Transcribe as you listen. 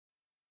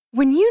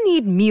When you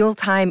need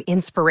mealtime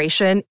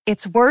inspiration,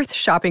 it's worth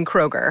shopping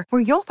Kroger,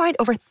 where you'll find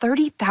over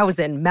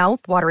 30,000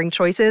 mouth-watering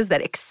choices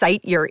that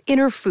excite your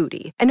inner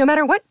foodie. And no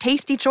matter what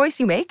tasty choice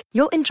you make,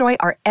 you'll enjoy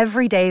our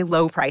everyday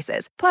low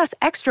prices, plus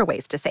extra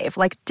ways to save,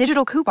 like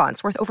digital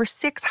coupons worth over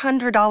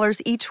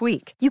 $600 each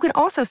week. You can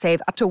also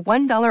save up to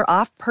 $1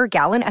 off per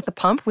gallon at the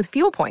pump with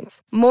fuel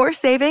points. More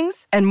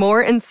savings and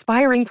more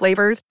inspiring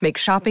flavors make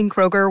shopping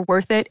Kroger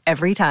worth it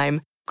every time.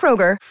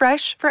 Kroger,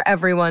 fresh for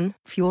everyone.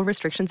 Fuel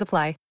restrictions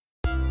apply.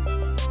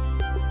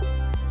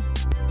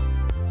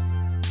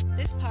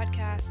 This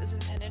podcast is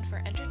intended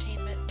for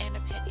entertainment and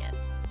opinion.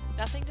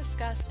 Nothing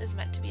discussed is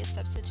meant to be a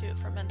substitute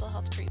for mental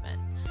health treatment.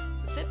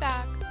 So sit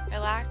back,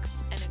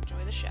 relax, and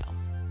enjoy the show.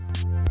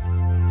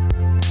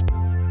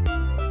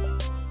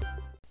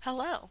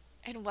 Hello,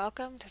 and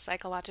welcome to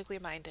Psychologically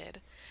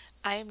Minded.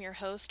 I am your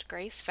host,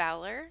 Grace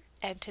Fowler,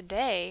 and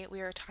today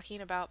we are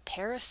talking about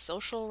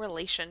parasocial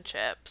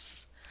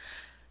relationships.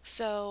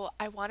 So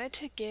I wanted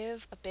to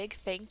give a big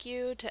thank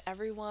you to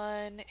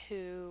everyone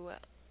who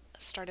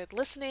started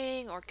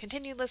listening or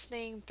continued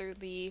listening through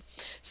the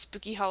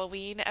spooky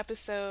Halloween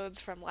episodes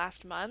from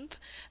last month,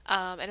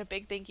 and a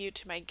big thank you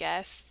to my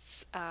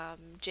guests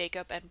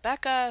Jacob and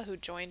Becca, who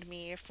joined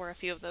me for a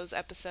few of those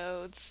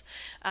episodes.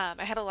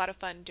 I had a lot of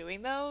fun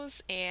doing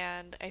those,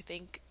 and I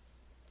think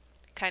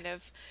kind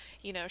of,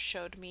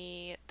 showed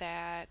me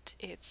that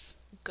it's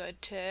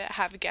good to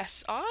have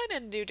guests on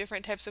and do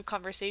different types of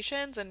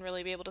conversations and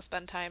really be able to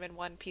spend time in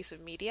one piece of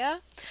media.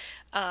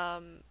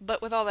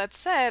 But with all that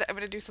said, I'm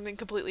going to do something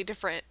completely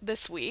different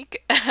this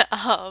week.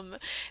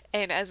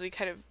 And as we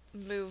kind of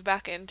move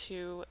back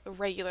into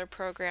regular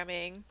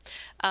programming,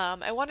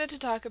 I wanted to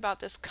talk about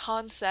this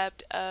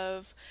concept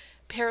of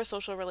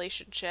parasocial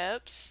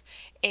relationships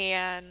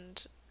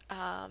and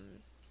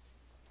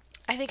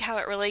I think how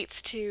it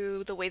relates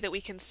to the way that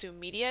we consume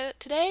media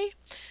today,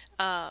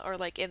 or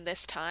like in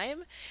this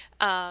time.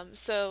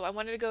 So I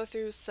wanted to go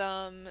through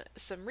some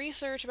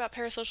research about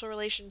parasocial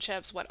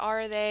relationships. What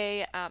are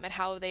they, and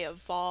how they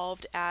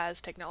evolved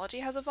as technology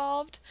has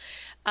evolved,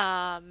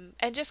 and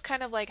just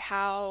kind of like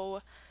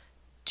how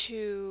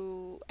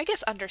to, I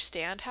guess,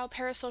 understand how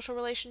parasocial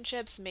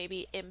relationships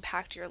maybe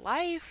impact your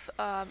life,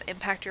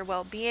 impact your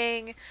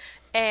well-being,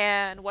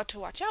 and what to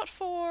watch out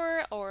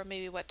for, or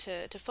maybe what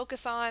to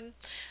focus on.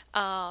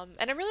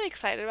 And I'm really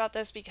excited about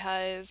this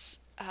because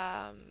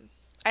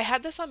I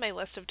had this on my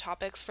list of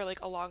topics for like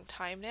a long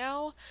time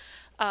now.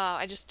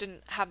 I just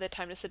didn't have the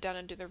time to sit down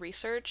and do the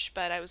research,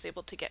 but I was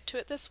able to get to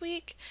it this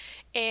week.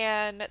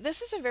 And this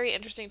is a very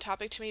interesting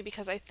topic to me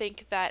because I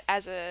think that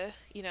as a,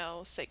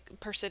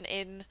 person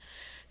in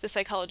the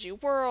psychology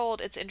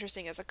world, it's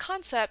interesting as a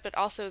concept, but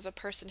also as a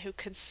person who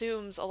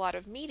consumes a lot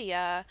of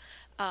media,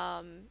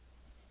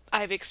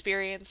 I've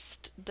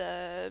experienced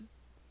the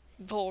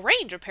whole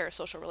range of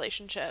parasocial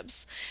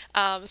relationships.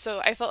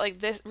 So I felt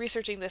like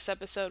researching this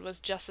episode was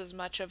just as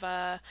much of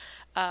a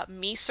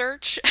me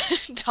search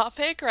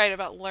topic, right?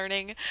 About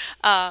learning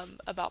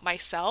about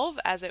myself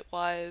as it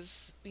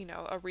was,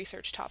 a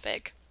research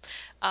topic.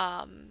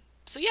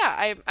 So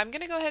yeah, I'm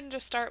gonna go ahead and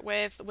just start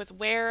with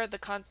where the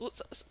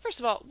first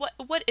of all,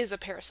 what is a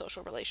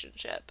parasocial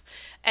relationship?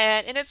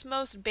 And in its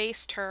most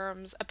base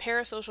terms, a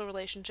parasocial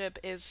relationship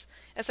is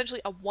essentially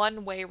a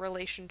one-way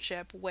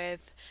relationship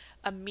with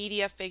a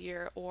media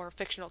figure or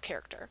fictional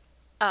character.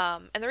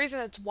 And the reason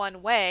it's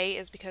one way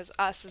is because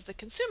us as the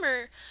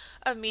consumer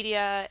of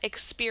media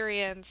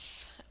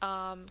experience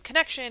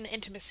connection,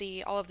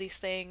 intimacy, all of these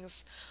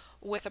things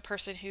with a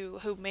person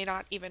who may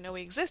not even know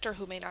we exist or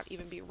who may not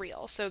even be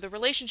real. So the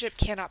relationship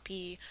cannot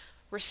be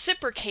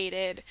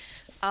reciprocated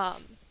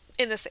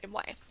in the same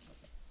way.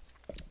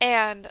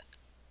 And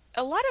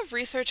a lot of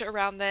research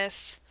around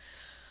this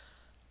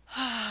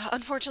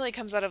unfortunately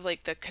comes out of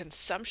like the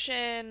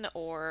consumption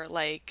or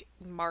like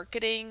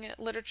marketing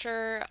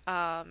literature,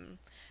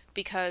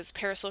 because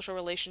parasocial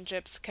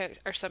relationships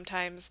are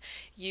sometimes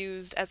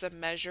used as a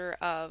measure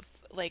of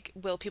like,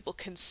 will people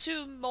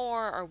consume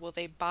more or will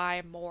they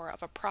buy more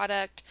of a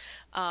product?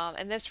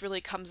 And this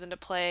really comes into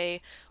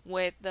play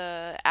with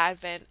the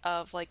advent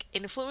of like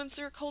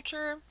influencer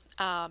culture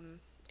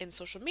in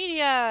social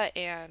media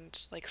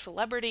and like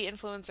celebrity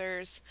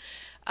influencers.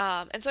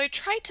 And so I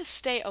try to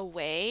stay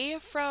away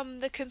from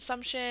the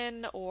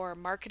consumption or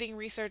marketing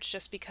research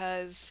just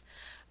because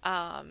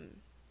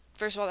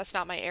first of all, that's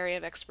not my area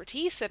of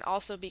expertise, and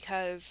also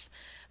because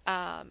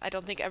I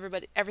don't think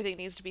everything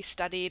needs to be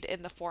studied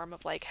in the form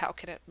of like, how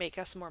can it make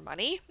us more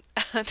money?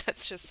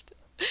 That's just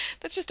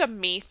a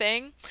me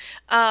thing.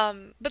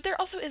 But there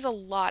also is a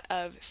lot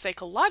of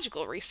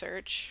psychological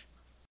research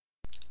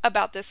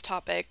about this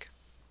topic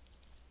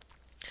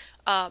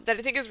that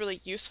I think is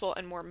really useful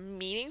and more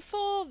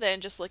meaningful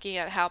than just looking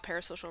at how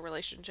parasocial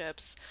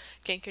relationships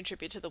can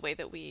contribute to the way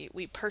that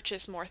we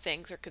purchase more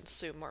things or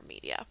consume more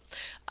media.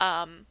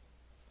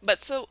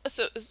 But so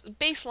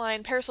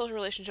baseline, parasocial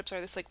relationships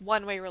are this like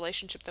one-way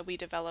relationship that we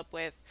develop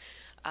with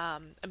a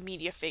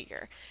media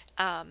figure.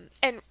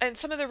 And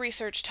some of the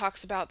research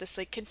talks about this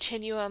like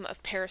continuum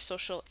of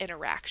parasocial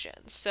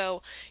interactions.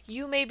 So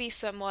you may be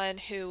someone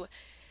who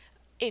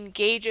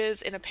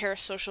engages in a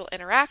parasocial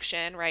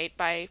interaction, right,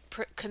 by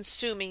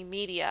consuming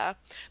media,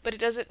 but it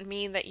doesn't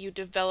mean that you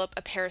develop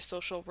a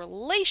parasocial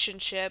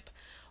relationship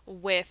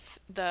with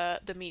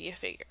the media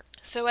figure.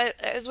 So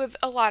as with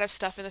a lot of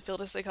stuff in the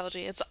field of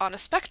psychology, it's on a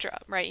spectrum,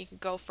 right? You can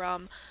go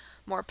from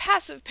more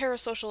passive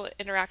parasocial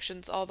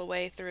interactions all the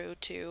way through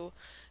to,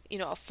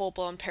 a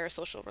full-blown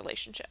parasocial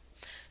relationship.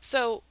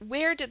 So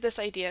where did this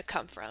idea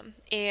come from?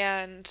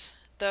 And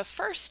the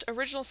first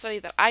original study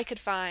that I could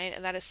find,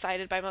 and that is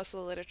cited by most of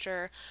the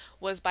literature,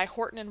 was by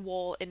Horton and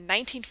Wohl in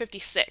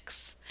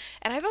 1956.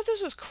 And I thought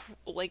this was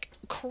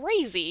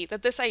crazy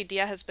that this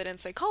idea has been in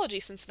psychology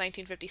since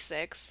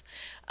 1956.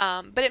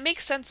 But it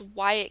makes sense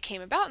why it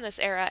came about in this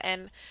era.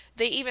 And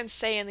they even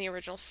say in the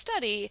original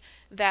study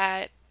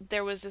that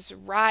there was this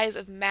rise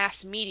of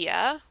mass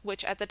media,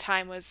 which at the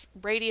time was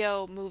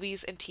radio,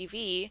 movies, and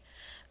TV.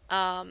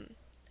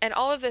 And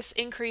all of this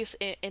increase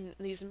in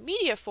these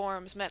media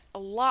forms meant a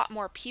lot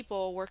more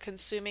people were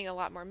consuming a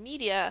lot more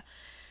media,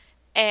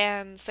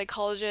 and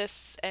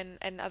psychologists and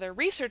other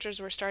researchers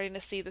were starting to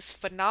see this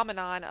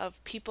phenomenon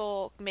of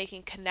people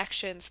making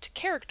connections to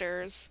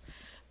characters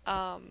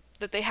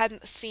that they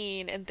hadn't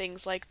seen in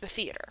things like the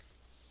theater.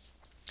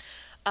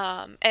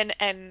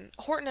 And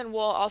Horton and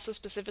Wohl also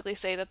specifically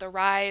say that the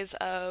rise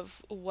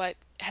of what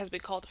has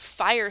been called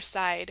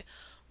fireside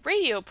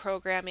radio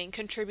programming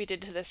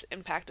contributed to this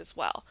impact as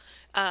well.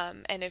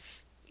 And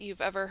if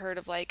you've ever heard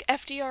of like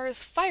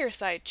FDR's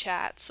fireside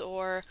chats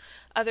or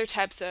other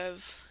types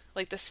of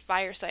like this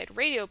fireside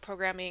radio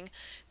programming,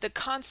 the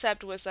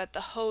concept was that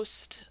the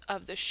host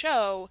of the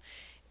show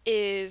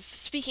is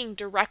speaking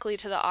directly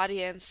to the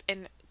audience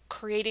and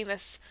creating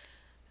this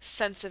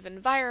sense of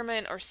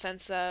environment or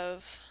sense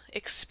of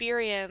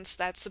experience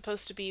that's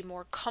supposed to be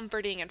more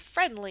comforting and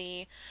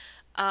friendly,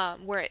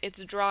 where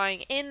it's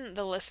drawing in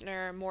the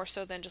listener more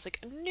so than just like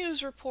a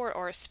news report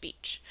or a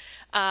speech.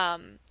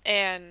 And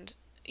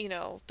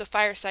the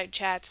fireside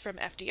chats from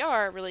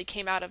FDR really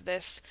came out of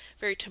this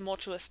very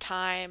tumultuous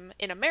time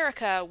in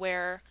America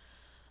where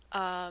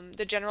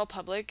the general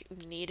public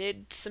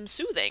needed some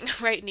soothing,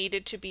 right?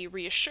 Needed to be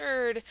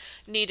reassured,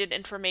 needed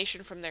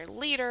information from their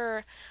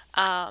leader.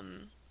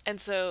 And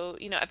so,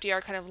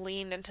 FDR kind of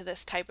leaned into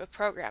this type of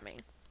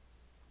programming.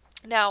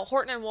 Now,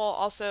 Horton and Wohl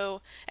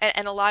also,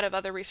 and a lot of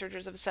other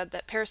researchers have said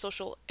that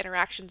parasocial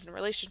interactions and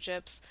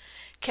relationships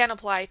can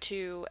apply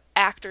to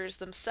actors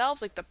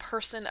themselves, like the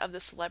person of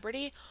the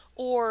celebrity,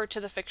 or to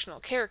the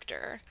fictional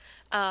character.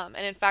 And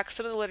in fact,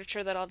 some of the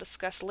literature that I'll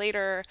discuss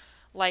later,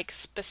 like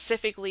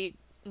specifically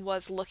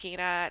was looking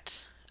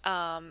at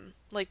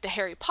like the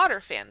Harry Potter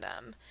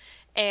fandom.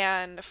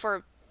 And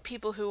for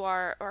people who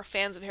are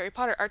fans of Harry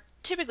Potter are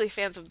typically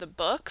fans of the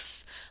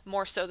books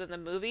more so than the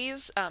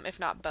movies, if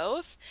not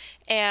both.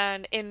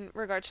 And in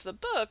regards to the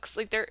books,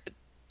 like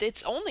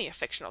it's only a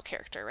fictional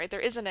character, right? There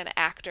isn't an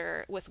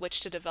actor with which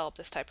to develop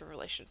this type of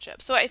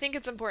relationship. So I think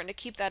it's important to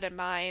keep that in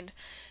mind,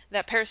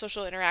 that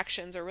parasocial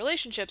interactions or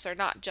relationships are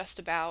not just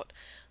about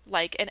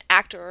like an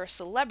actor or a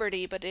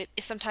celebrity, but it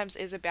sometimes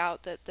is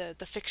about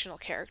the fictional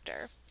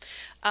character.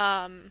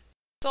 So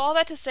all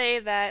that to say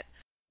that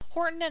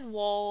Horton and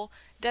Wohl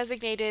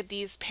designated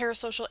these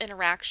parasocial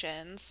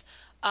interactions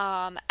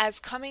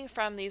as coming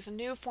from these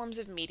new forms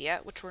of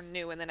media, which were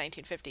new in the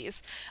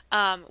 1950s,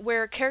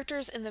 where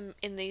characters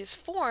in these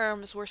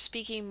forms were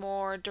speaking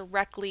more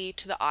directly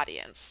to the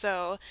audience.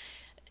 So,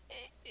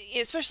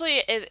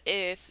 especially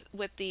if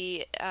with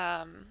the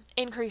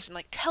increase in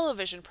like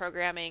television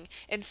programming,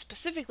 and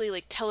specifically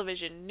like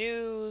television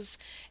news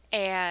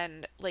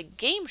and like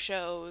game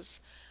shows,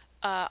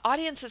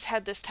 audiences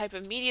had this type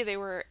of media they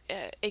were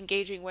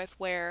engaging with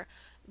where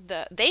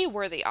they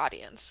were the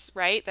audience,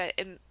 right?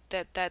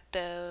 That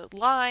the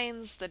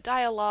lines, the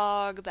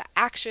dialogue, the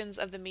actions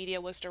of the media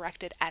was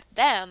directed at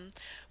them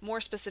more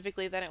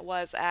specifically than it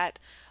was at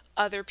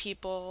other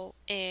people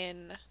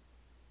in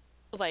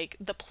like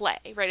the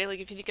play, right? Like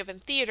if you think of in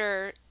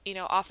theater,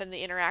 often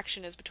the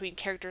interaction is between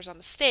characters on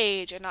the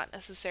stage and not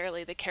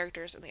necessarily the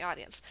characters in the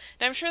audience.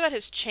 And I'm sure that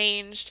has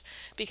changed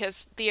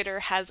because theater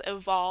has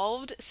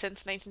evolved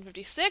since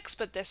 1956,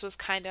 but this was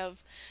kind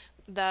of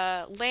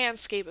the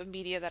landscape of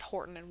media that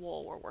Horton and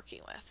Wohl were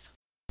working with.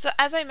 So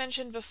as I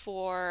mentioned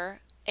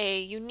before,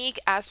 a unique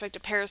aspect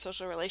of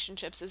parasocial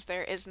relationships is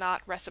there is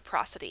not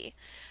reciprocity.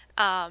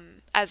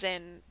 As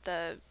in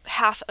the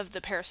half of the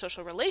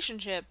parasocial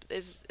relationship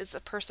is a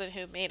person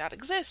who may not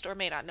exist or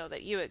may not know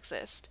that you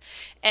exist.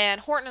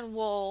 And Horton and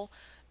Wohl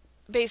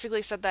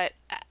basically said that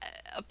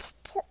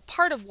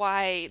part of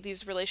why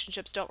these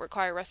relationships don't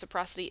require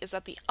reciprocity is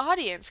that the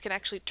audience can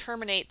actually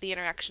terminate the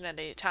interaction at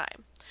any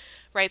time.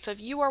 Right? So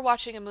if you are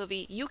watching a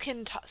movie, you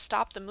can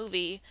stop the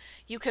movie,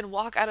 you can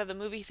walk out of the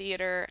movie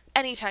theater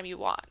anytime you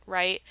want,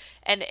 right?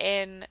 And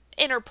in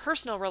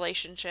interpersonal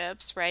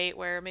relationships, right,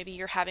 where maybe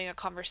you're having a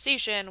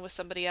conversation with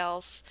somebody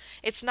else,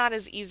 it's not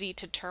as easy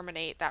to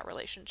terminate that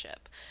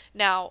relationship.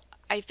 Now,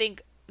 I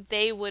think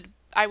I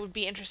would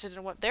be interested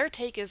in what their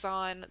take is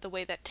on the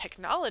way that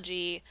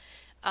technology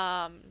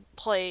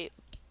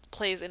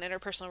plays in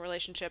interpersonal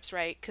relationships,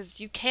 right? Because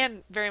you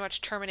can very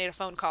much terminate a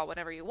phone call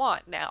whenever you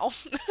want now.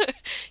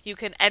 You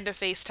can end a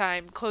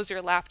FaceTime, close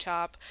your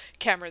laptop,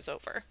 camera's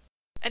over.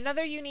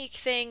 Another unique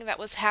thing that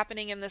was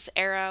happening in this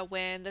era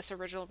when this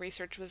original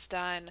research was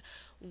done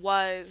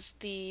was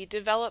the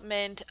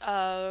development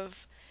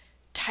of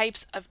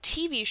types of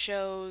TV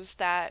shows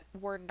that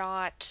were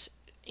not,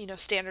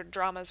 standard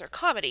dramas or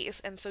comedies.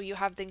 And so you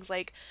have things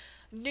like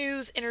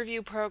news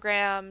interview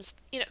programs,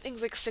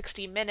 things like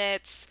 60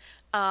 Minutes,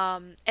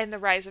 and the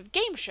rise of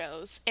game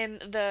shows. And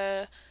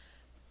the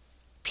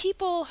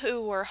people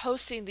who were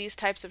hosting these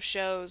types of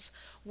shows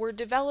were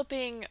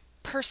developing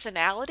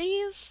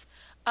personalities,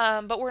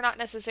 but we're not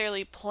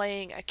necessarily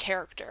playing a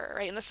character,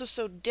 right? And this was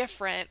so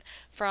different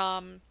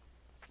from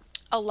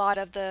a lot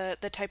of the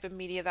type of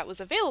media that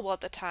was available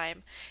at the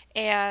time,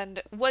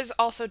 and was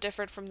also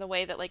different from the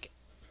way that like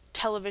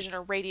television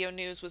or radio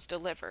news was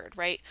delivered,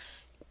 right?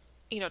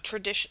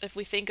 Tradition. If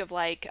we think of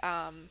like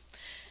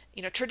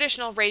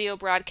traditional radio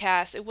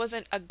broadcasts, it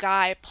wasn't a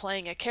guy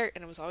playing a character,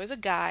 and it was always a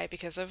guy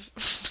because of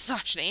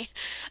misogyny.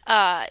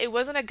 It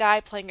wasn't a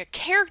guy playing a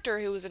character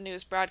who was a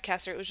news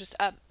broadcaster. It was just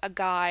a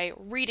guy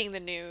reading the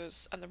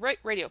news on the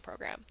radio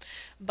program.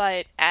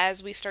 But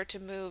as we start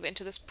to move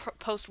into this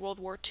post-World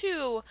War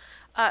II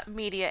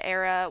media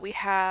era, we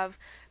have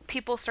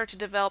people start to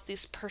develop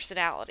these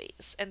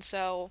personalities. And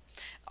so,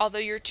 although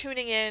you're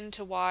tuning in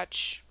to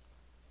watch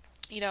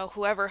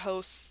whoever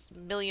hosts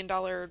Million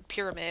Dollar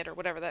Pyramid or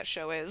whatever that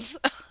show is,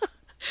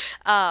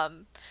 they're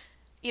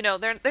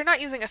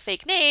not using a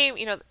fake name,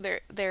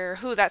 they're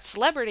who that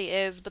celebrity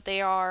is, but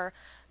they are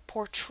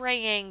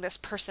portraying this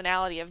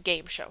personality of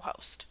game show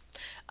host.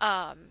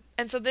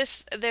 And so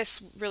this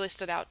really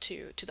stood out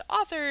to the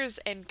authors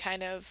and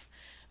kind of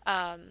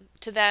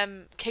to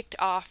them kicked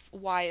off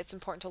why it's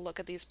important to look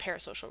at these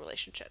parasocial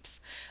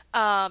relationships.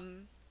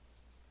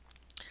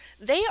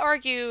 They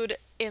argued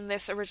in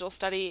this original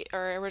study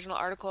or original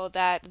article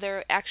that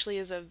there actually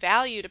is a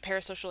value to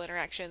parasocial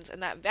interactions,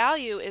 and that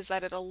value is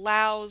that it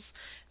allows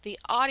the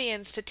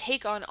audience to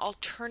take on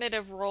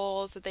alternative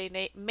roles that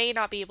they may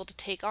not be able to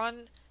take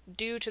on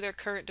due to their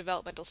current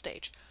developmental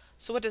stage.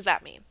 So what does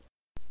that mean?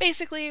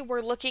 Basically,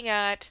 we're looking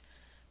at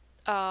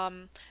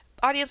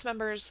audience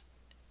members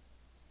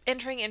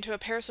entering into a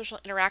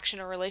parasocial interaction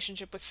or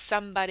relationship with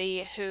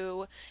somebody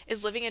who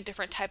is living a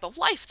different type of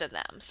life than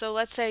them. So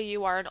let's say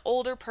you are an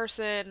older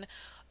person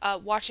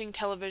watching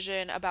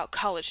television about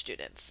college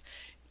students.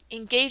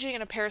 Engaging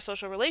in a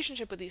parasocial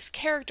relationship with these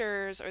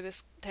characters or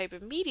this type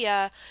of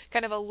media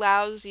kind of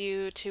allows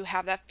you to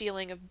have that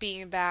feeling of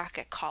being back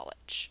at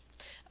college,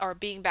 or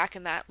being back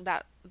in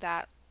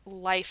that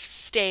life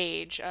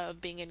stage of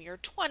being in your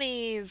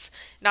 20s,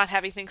 not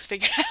having things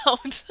figured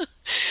out,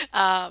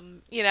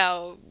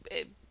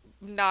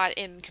 not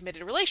in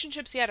committed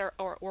relationships yet,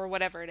 or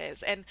whatever it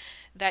is. And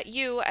that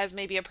you, as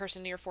maybe a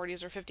person in your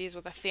 40s or 50s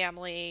with a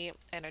family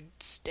and a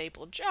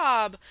stable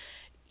job,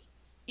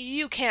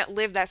 you can't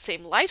live that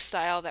same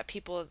lifestyle that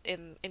people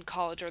in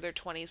college or their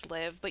 20s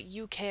live, but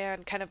you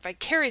can kind of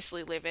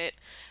vicariously live it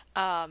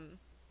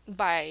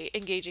by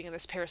engaging in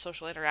this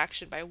parasocial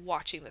interaction by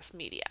watching this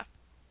media.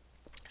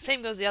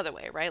 Same goes the other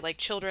way, right? Like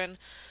children,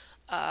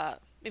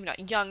 maybe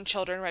not young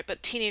children, right,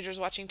 but teenagers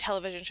watching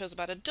television shows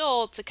about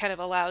adults, it kind of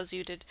allows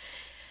you to,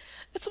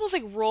 it's almost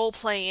like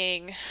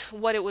role-playing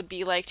what it would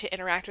be like to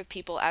interact with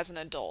people as an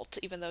adult,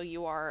 even though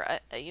you are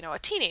a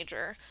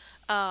teenager.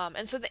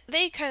 And so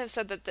they kind of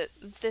said that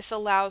this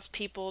allows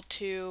people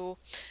to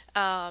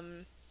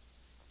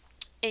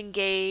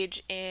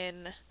engage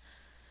in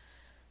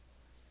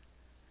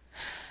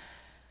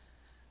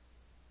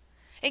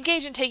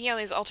taking on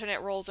these alternate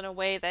roles in a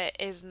way that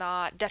is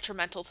not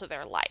detrimental to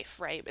their life,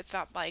 right? It's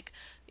not like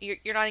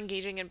you're not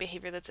engaging in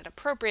behavior that's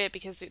inappropriate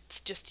because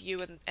it's just you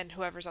and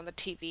whoever's on the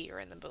TV or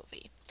in the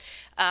movie.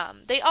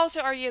 They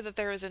also argue that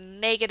there is a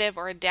negative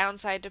or a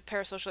downside to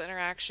parasocial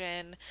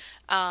interaction.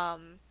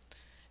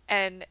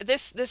 And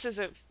this is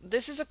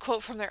a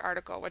quote from their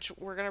article, which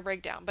we're going to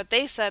break down. But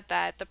they said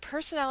that the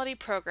personality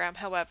program,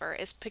 however,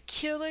 is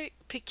peculiarly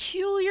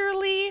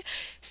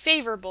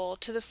favorable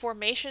to the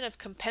formation of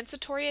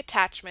compensatory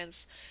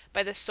attachments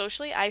by the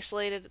socially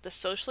isolated, the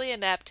socially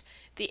inept,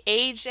 the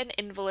aged and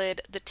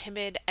invalid, the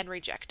timid and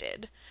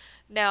rejected.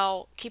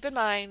 Now, keep in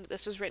mind,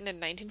 this was written in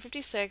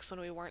 1956 when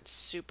we weren't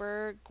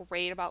super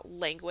great about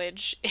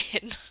language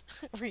in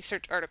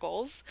research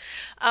articles.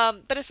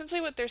 But essentially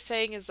what they're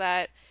saying is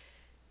that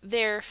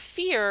their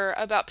fear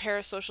about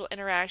parasocial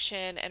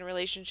interaction and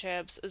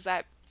relationships is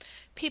that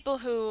people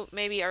who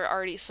maybe are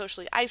already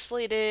socially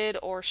isolated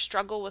or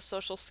struggle with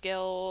social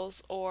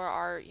skills or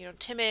are,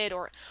 timid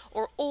or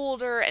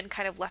older and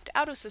kind of left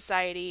out of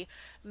society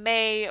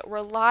may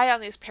rely on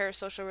these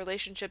parasocial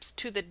relationships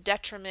to the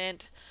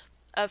detriment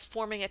of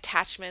forming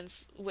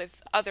attachments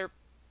with other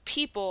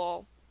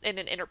people in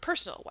an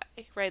interpersonal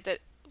way, right? That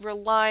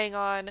relying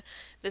on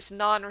this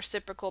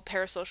non-reciprocal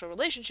parasocial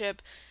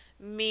relationship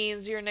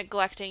means you're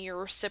neglecting your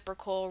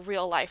reciprocal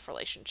real life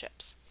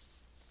relationships.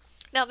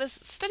 Now, this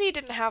study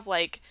didn't have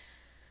like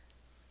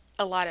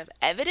a lot of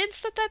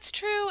evidence that that's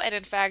true, and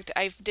in fact,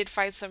 I did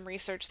find some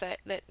research that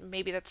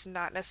maybe that's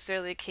not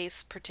necessarily the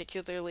case,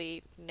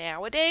 particularly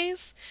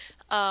nowadays.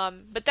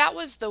 But that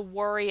was the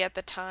worry at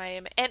the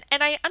time, and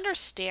I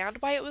understand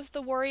why it was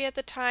the worry at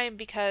the time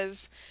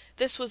because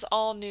this was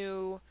all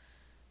new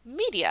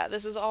media.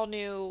 This was all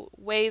new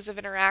ways of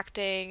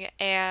interacting,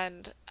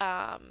 and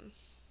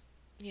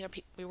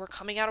we were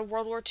coming out of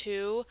World War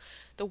II.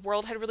 The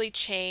world had really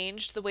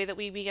changed. The way that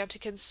we began to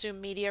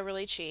consume media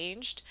really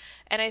changed.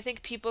 And I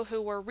think people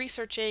who were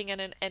researching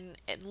and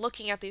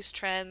looking at these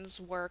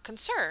trends were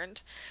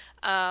concerned.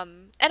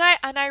 And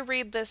I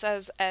read this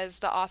as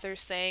the author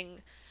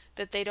saying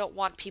that they don't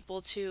want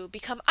people to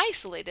become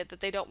isolated, that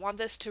they don't want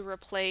this to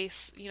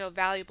replace,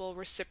 valuable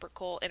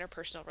reciprocal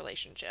interpersonal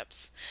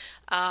relationships.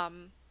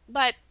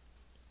 But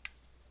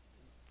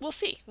we'll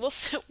see. We'll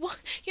see. Well,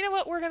 you know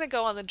what? We're going to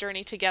go on the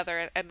journey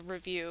together and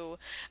review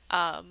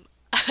a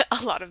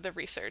lot of the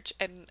research,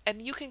 and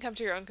you can come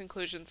to your own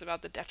conclusions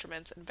about the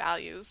detriments and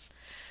values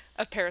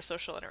of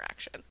parasocial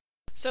interaction.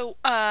 So,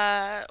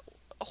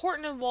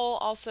 Horton and Wohl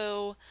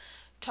also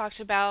talked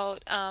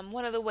about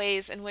one of the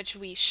ways in which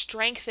we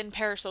strengthen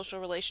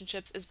parasocial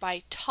relationships is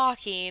by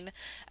talking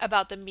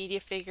about the media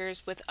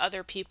figures with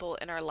other people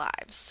in our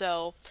lives.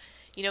 So,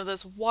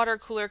 those water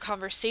cooler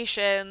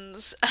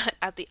conversations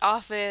at the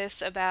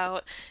office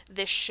about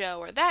this show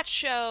or that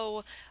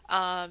show,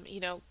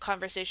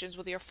 conversations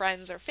with your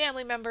friends or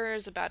family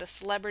members about a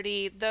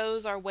celebrity.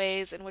 Those are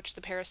ways in which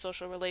the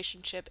parasocial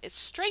relationship is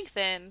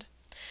strengthened,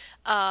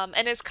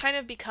 and it kind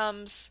of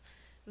becomes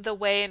the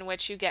way in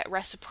which you get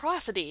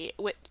reciprocity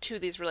to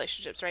these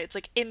relationships, right? It's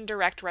like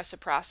indirect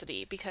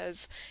reciprocity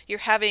because you're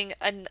having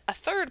a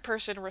third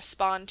person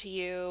respond to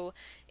you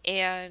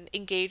and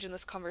engage in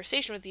this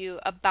conversation with you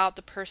about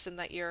the person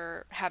that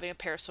you're having a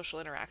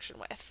parasocial interaction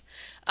with.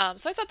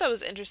 So I thought that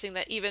was interesting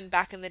that even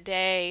back in the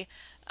day,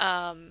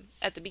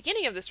 at the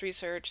beginning of this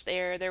research,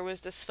 there was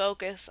this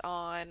focus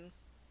on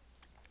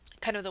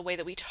kind of the way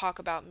that we talk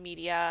about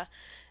media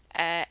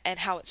and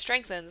how it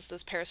strengthens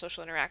those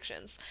parasocial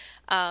interactions.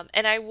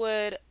 And I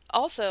would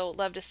also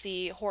love to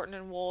see Horton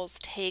and Wohl's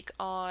take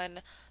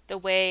on the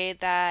way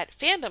that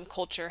fandom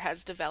culture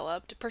has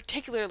developed,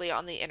 particularly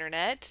on the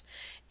internet.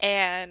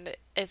 And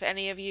if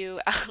any of you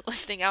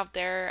listening out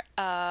there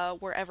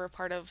were ever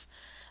part of,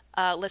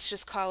 let's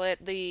just call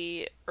it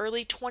the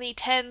early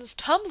 2010s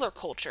Tumblr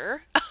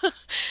culture,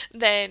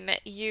 then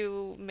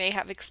you may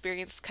have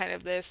experienced kind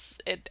of this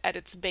at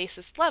its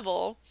basest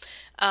level.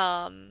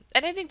 And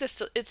I think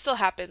it still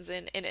happens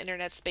in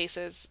internet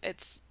spaces.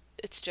 It's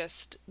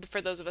just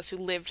for those of us who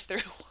lived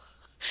through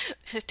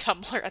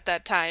Tumblr at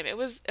that time. It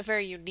was a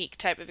very unique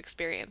type of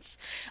experience.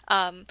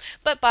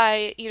 But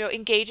by,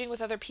 engaging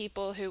with other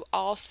people who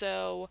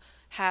also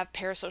have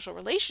parasocial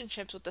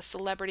relationships with the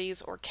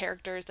celebrities or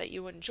characters that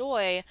you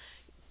enjoy,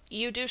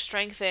 you do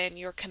strengthen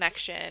your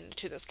connection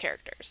to those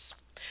characters.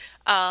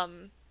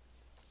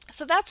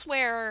 So that's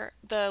where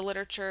the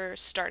literature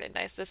started,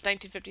 this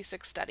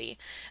 1956 study.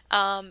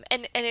 And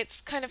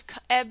it's kind of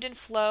ebbed and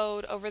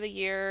flowed over the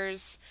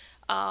years.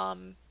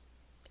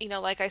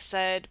 Like I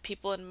said,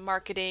 people in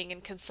marketing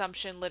and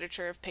consumption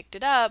literature have picked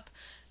it up.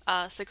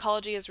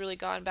 Psychology has really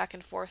gone back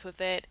and forth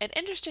with it. And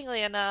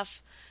interestingly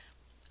enough,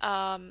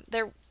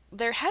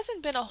 there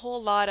hasn't been a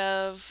whole lot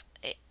of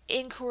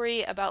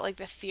inquiry about like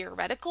the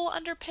theoretical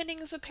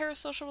underpinnings of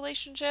parasocial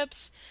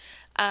relationships.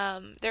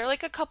 There are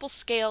like a couple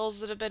scales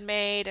that have been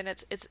made, and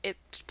it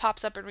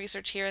pops up in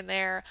research here and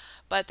there,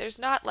 but there's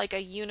not like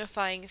a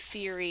unifying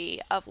theory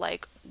of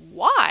like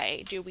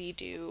why do we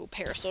do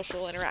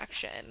parasocial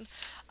interaction.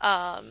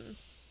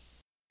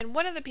 And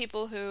one of the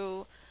people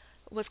who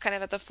was kind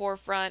of at the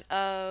forefront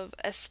of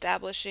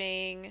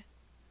establishing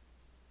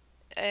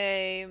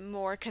a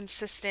more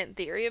consistent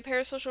theory of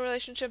parasocial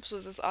relationships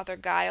was this author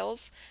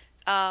Giles,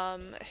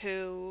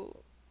 who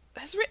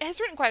has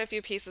written quite a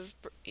few pieces,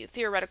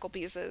 theoretical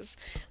pieces.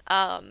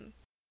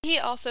 He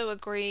also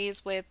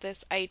agrees with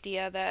this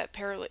idea that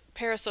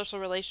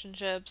parasocial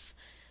relationships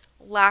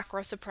lack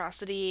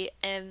reciprocity,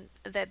 and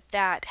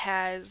that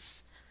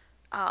has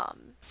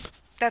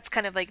that's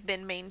kind of like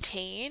been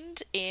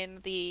maintained in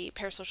the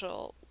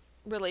parasocial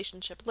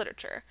relationship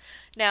literature.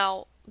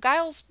 Now,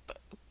 Giles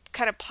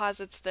kind of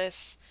posits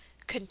this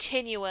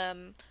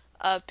continuum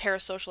of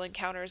parasocial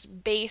encounters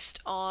based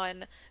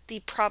on the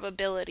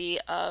probability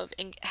of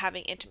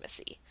having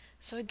intimacy.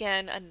 So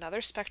again, another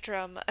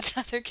spectrum,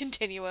 another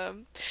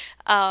continuum.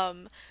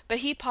 But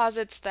he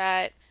posits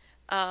that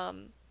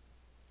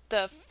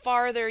the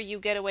farther you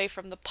get away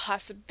from the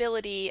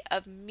possibility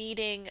of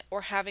meeting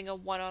or having a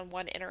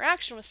one-on-one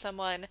interaction with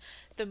someone,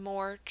 the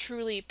more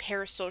truly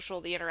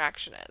parasocial the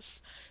interaction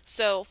is.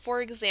 So, for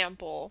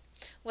example,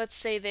 let's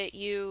say that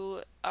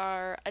you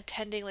are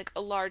attending like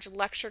a large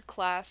lecture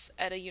class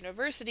at a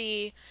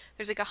university.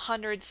 There's like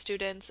 100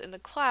 students in the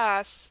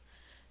class,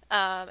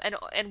 and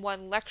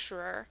one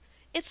lecturer.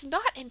 It's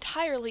not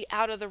entirely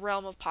out of the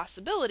realm of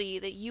possibility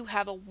that you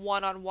have a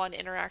one-on-one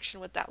interaction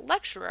with that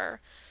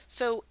lecturer.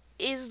 So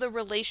is the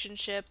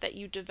relationship that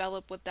you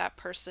develop with that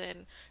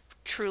person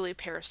truly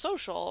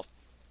parasocial?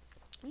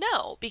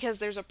 No, because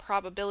there's a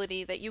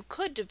probability that you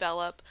could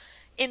develop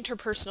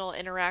interpersonal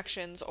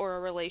interactions or a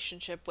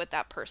relationship with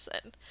that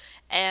person.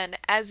 And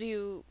as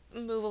you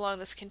move along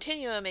this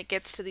continuum, it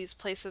gets to these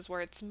places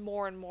where it's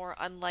more and more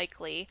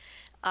unlikely.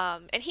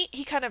 And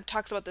he kind of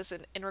talks about this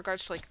in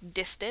regards to like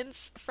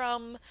distance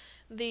from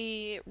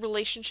the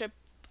relationship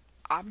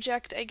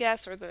object, I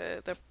guess, or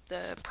the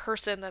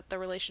person that the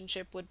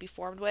relationship would be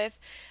formed with.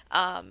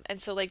 And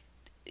so, like,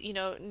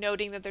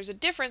 noting that there's a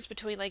difference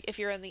between, like, if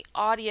you're in the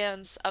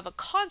audience of a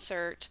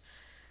concert,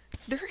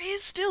 there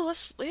is still a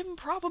slim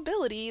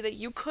probability that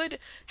you could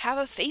have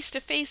a face to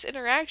face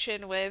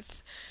interaction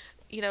with,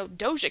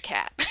 Doja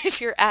Cat if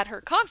you're at her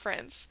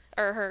conference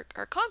or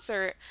her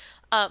concert.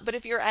 But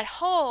if you're at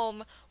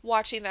home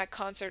watching that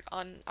concert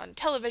on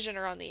television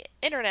or on the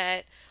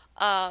internet,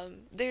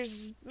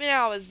 there's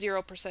now a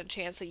 0%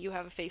 chance that you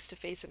have a face to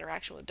face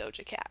interaction with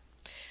Doja Cat.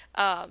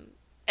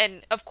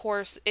 And of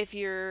course, if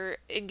you're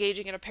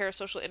engaging in a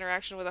parasocial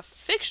interaction with a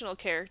fictional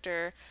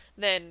character,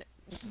 then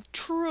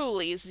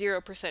truly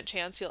 0%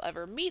 chance you'll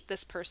ever meet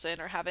this person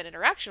or have an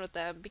interaction with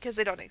them because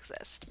they don't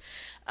exist.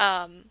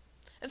 And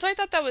so I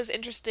thought that was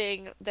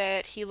interesting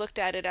that he looked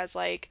at it as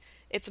like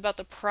it's about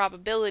the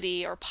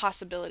probability or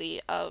possibility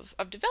of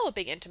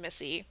developing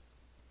intimacy,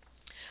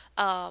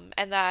 and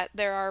that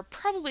there are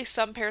probably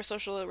some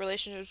parasocial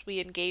relationships we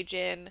engage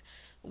in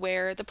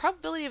where the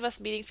probability of us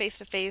meeting face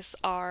to face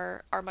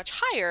are much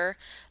higher,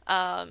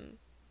 and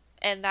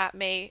that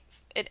may,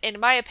 in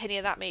my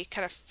opinion, that may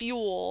kind of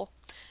fuel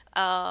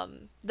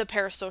the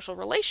parasocial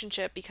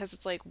relationship because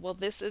it's like, well,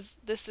 this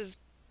is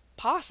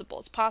possible.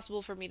 It's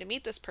possible for me to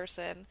meet this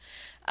person,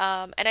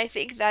 and I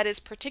think that is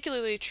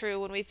particularly true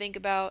when we think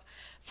about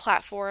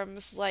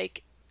platforms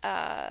like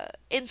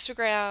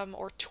Instagram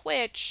or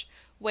Twitch,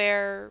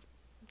 where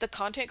the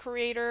content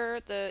creator,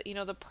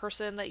 the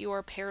person that you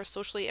are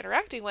parasocially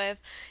interacting with,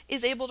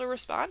 is able to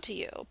respond to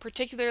you,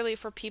 particularly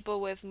for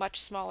people with much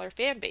smaller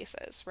fan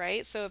bases,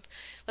 right? So if,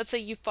 let's say,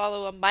 you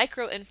follow a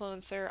micro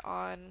influencer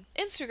on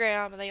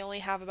Instagram and they only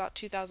have about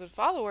 2,000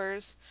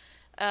 followers,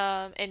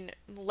 and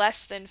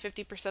less than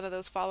 50% of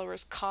those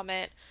followers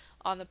comment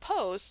on the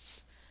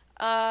posts,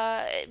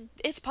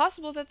 it's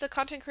possible that the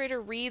content creator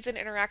reads and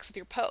interacts with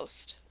your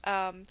post.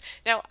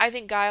 Now, I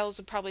think Giles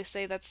would probably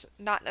say that's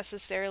not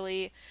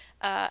necessarily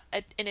an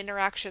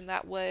interaction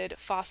that would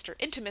foster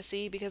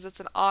intimacy because it's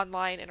an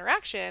online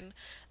interaction,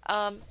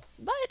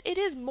 but it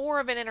is more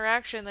of an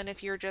interaction than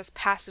if you're just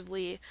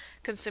passively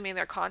consuming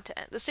their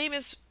content. The same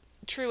is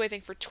true, I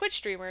think, for Twitch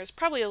streamers,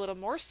 probably a little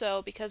more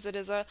so because it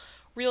is a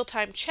real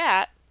time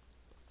chat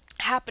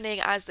happening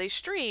as they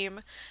stream,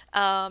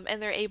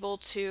 and they're able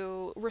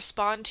to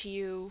respond to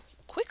you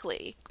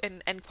quickly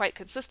and quite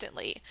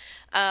consistently.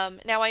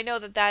 Now, I know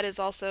that that is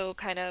also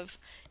kind of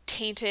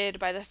tainted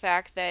by the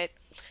fact that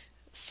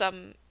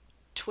some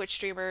Twitch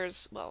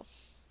streamers, well,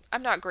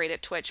 I'm not great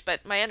at Twitch,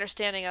 but my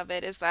understanding of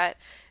it is that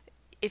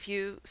if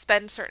you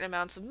spend certain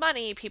amounts of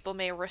money, people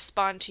may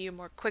respond to you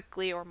more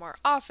quickly or more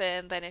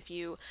often than if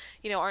you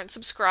aren't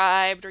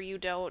subscribed or you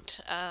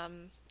don't,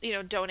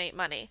 donate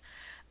money.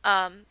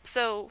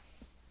 So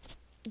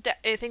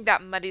I think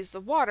that muddies the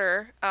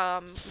water,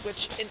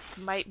 which it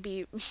might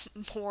be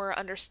more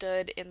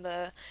understood in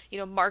the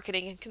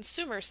marketing and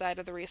consumer side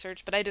of the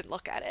research, but I didn't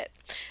look at it.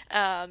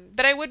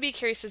 But I would be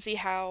curious to see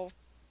how,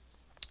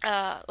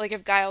 like,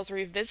 if Giles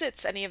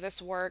revisits any of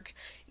this work,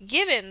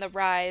 given the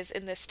rise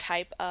in this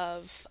type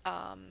of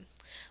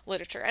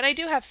literature. And I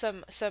do have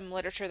some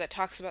literature that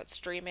talks about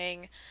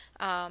streaming,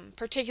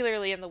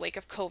 particularly in the wake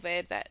of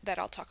COVID, that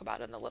I'll talk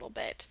about in a little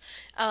bit.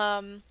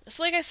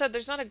 So, like I said,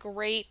 there's not a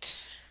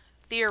great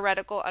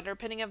theoretical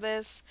underpinning of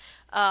this.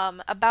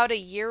 About a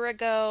year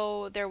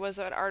ago, there was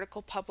an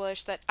article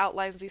published that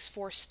outlines these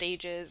 4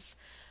 stages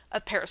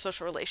of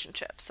parasocial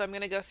relationships. So I'm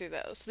going to go through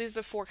those. So these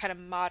are the 4 kind of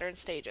modern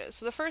stages.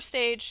 So the first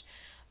stage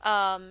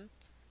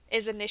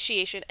is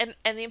initiation. And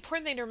the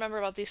important thing to remember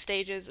about these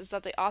stages is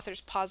that the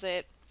authors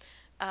posit,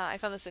 I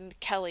found this in the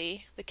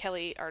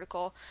Kelly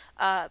article,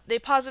 they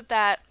posit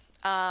that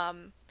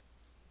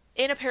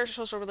in a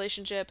parasocial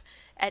relationship,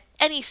 at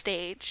any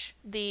stage,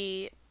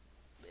 the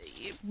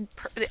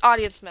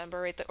audience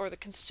member, right, or the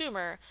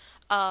consumer,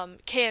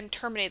 can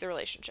terminate the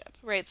relationship,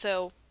 right?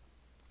 So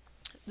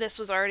this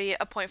was already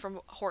a point from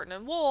Horton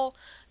and Wohl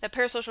that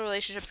parasocial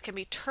relationships can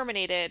be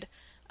terminated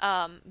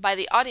by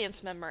the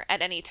audience member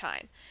at any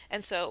time.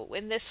 And so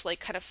in this like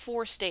kind of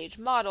 4-stage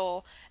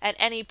model, at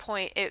any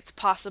point it's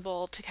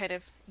possible to kind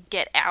of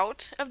get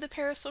out of the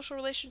parasocial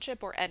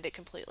relationship or end it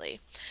completely.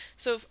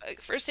 So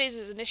first stage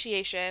is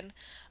initiation.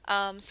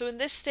 So in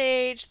this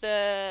stage,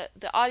 the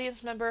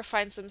audience member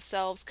finds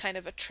themselves kind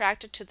of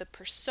attracted to the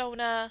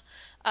persona.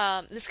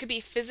 This could be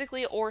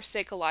physically or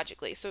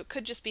psychologically. So it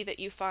could just be that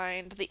you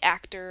find the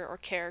actor or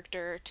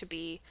character to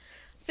be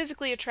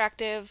physically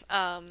attractive,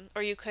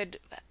 or you could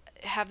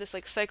have this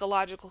like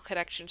psychological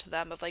connection to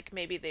them of like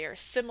maybe they are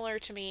similar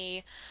to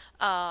me.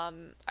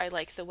 I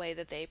like the way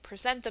that they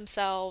present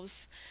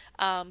themselves.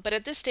 But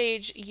at this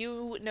stage,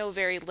 you know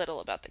very little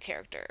about the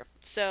character.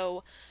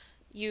 So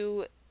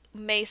you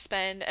may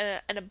spend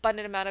an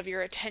abundant amount of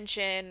your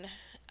attention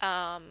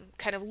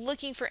kind of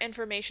looking for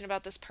information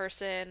about this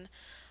person,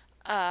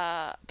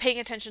 paying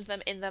attention to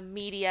them in the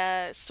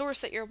media source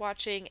that you're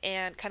watching,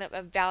 and kind of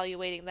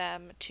evaluating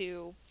them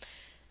to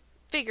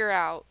figure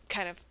out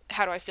kind of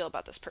how do I feel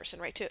about this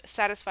person, right? To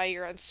satisfy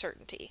your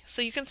uncertainty.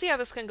 So you can see how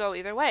this can go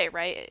either way,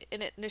 right?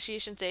 In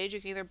initiation stage, you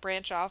can either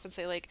branch off and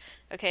say, like,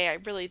 okay, I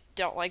really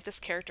don't like this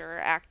character or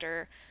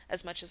actor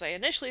as much as I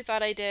initially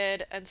thought I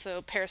did, and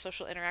so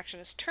parasocial interaction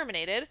is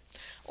terminated.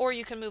 Or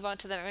you can move on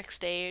to the next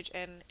stage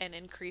and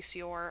increase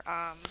your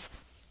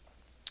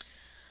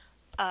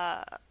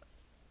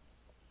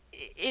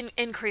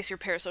increase your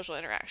parasocial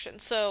interaction.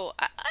 So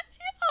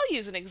I'll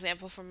use an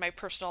example from my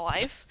personal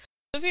life.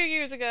 A few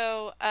years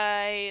ago,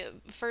 I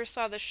first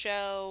saw the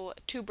show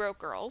Two Broke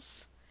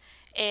Girls,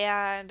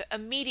 and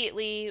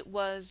immediately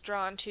was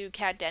drawn to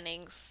Kat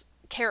Dennings'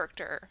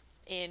 character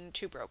in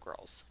Two Broke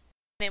Girls.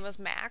 His name was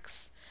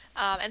Max.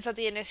 And so at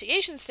the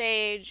initiation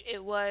stage,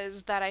 it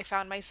was that I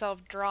found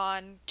myself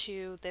drawn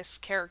to this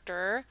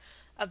character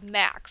of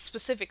Max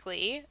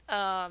specifically,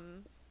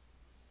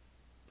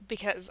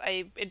 because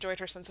I enjoyed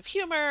her sense of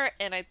humor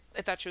and I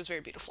thought she was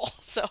very beautiful.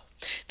 So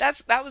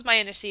that was my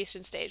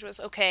initiation stage, was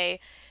okay,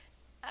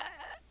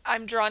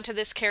 I'm drawn to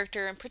this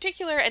character in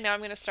particular, and now I'm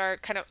going to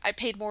start I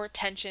paid more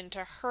attention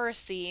to her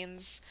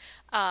scenes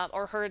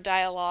or her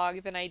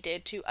dialogue than I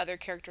did to other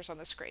characters on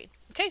the screen.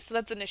 Okay, so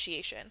that's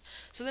initiation.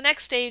 So the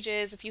next stage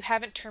is, if you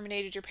haven't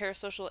terminated your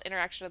parasocial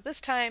interaction at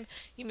this time,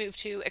 you move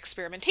to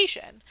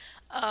experimentation.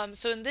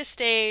 So in this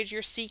stage,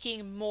 you're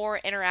seeking more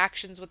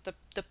interactions with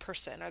the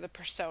person or the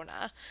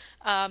persona,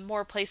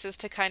 more places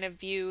to kind of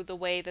view the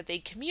way that they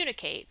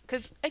communicate.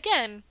 Because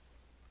again,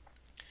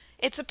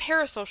 it's a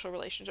parasocial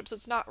relationship, so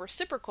it's not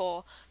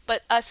reciprocal,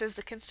 but us as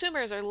the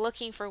consumers are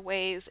looking for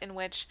ways in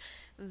which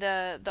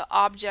the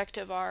object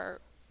of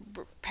our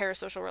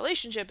parasocial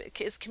relationship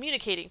is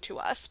communicating to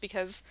us,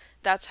 because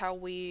that's how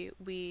we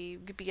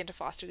begin to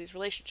foster these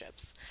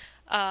relationships.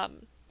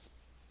 And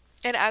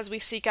as we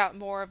seek out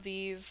more of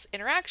these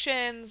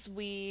interactions,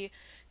 we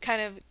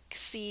kind of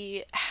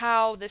see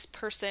how this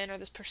person or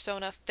this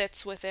persona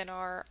fits within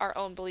our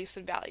own beliefs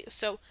and values.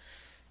 So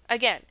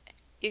again,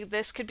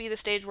 this could be the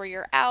stage where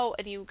you're out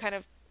and you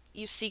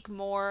seek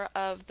more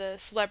of the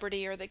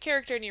celebrity or the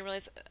character, and you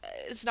realize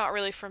it's not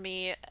really for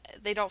me.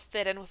 They don't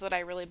fit in with what I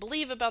really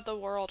believe about the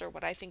world or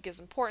what I think is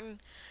important,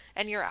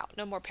 and you're out.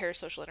 No more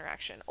parasocial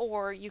interaction.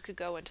 Or you could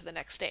go into the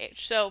next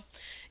stage. So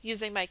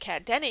using my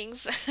Kat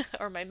Dennings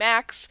or my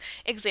Max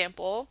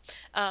example,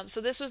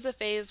 so this was the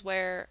phase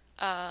where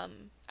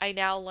I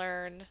now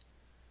learn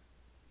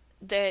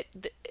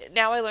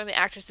now I learn the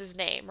actress's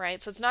name,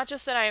 right? So it's not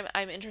just that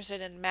I'm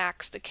interested in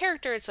Max the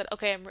character. It's that,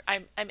 okay,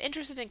 I'm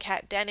interested in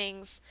Kat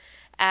Dennings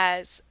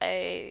as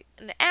an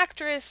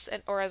actress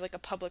or as like a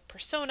public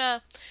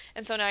persona,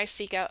 and so now I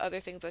seek out other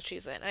things that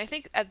she's in. And I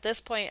think at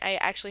this point I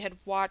actually had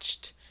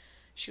watched.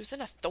 She was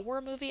in a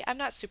Thor movie. I'm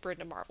not super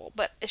into Marvel,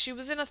 but she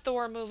was in a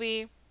Thor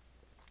movie.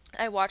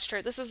 I watched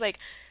her. This is like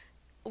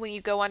when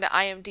you go onto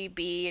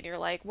IMDb and you're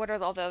like, what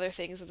are all the other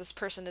things that this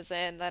person is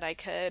in that I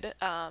could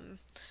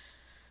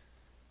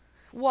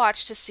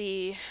watch to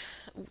see,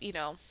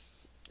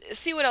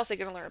 see what else they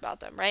can learn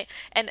about them, right?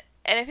 And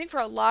I think for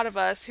a lot of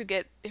us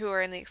who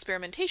are in the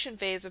experimentation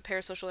phase of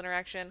parasocial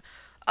interaction,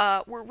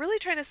 we're really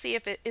trying to see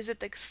if is it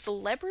the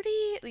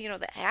celebrity,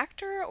 the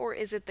actor, or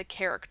is it the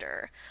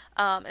character?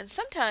 And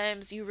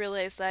sometimes you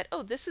realize that,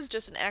 oh, this is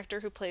just an actor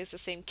who plays the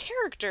same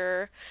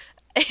character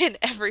in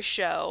every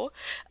show,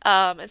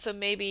 and so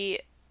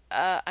maybe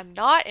I'm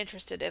not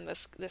interested in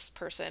this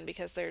person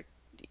because they're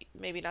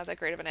maybe not that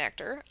great of an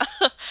actor,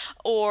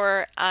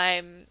 or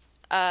I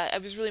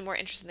was really more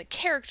interested in the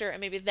character,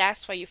 and maybe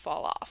that's why you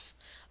fall off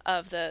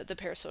of the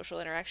parasocial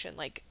interaction,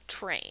 like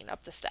train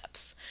up the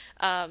steps.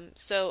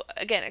 So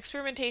again,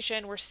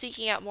 experimentation, we're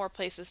seeking out more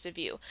places to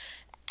view.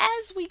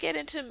 As we get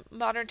into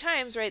modern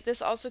times, right,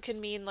 this also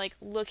can mean like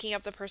looking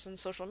up the person's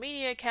social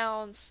media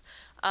accounts,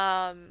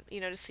 to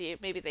see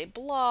if maybe they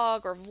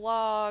blog or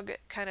vlog,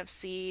 kind of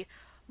see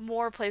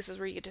more places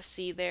where you get to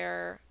see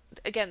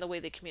again, the way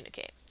they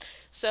communicate.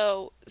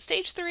 So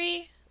stage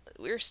 3,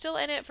 we're still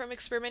in it from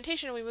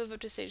experimentation, we move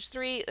up to stage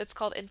 3. It's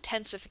called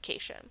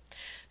intensification.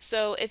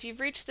 So if you've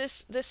reached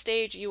this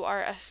stage, you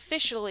are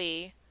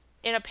officially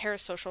in a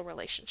parasocial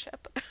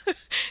relationship.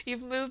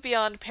 You've moved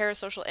beyond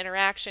parasocial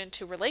interaction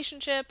to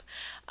relationship,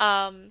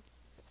 and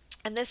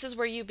this is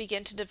where you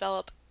begin to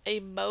develop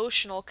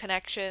emotional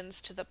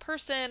connections to the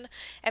person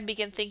and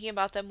begin thinking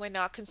about them when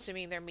not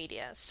consuming their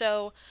media.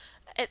 So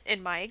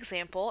in my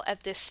example,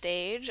 at this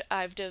stage,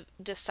 I've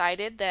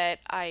decided that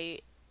I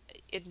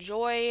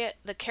enjoy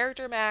the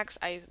character Max.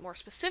 I more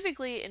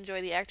specifically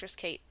enjoy the actress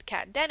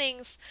Kat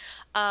Dennings,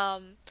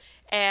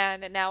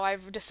 and now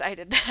I've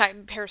decided that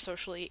I'm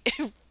parasocially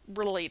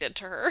related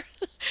to her,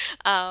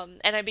 and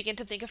I begin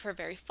to think of her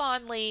very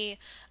fondly.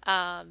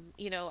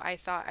 I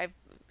thought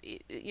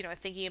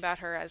thinking about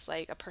her as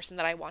like a person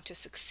that I want to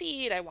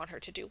succeed, I want her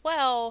to do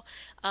well,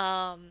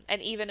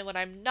 and even when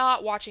I'm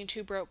not watching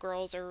Two Broke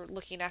Girls or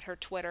looking at her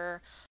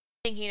Twitter,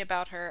 thinking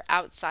about her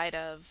outside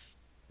of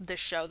the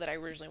show that I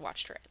originally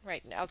watched her in,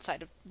 right?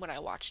 Outside of when I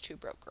watched Two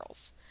Broke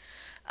Girls.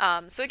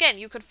 So again,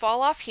 you could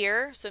fall off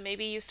here. So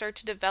maybe you start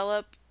to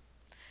develop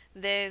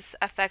this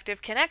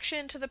affective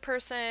connection to the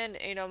person,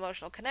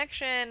 emotional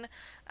connection,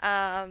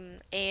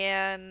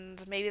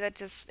 and maybe that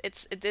just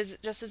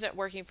isn't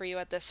working for you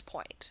at this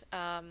point.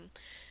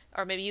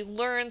 Or maybe you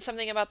learn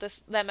something about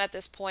them at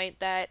this point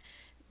that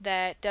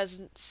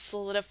doesn't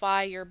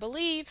solidify your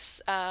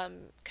beliefs,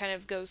 kind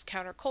of goes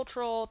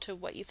countercultural to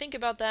what you think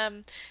about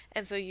them,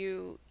 and so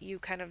you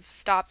kind of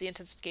stop the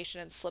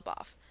intensification and slip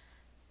off.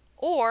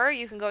 Or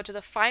you can go to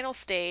the final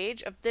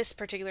stage of this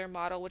particular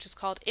model, which is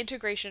called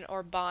integration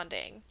or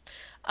bonding.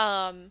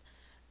 Um,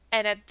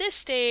 and at this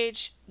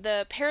stage,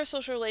 the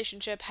parasocial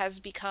relationship has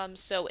become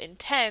so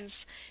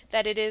intense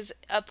that it is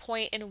a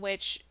point in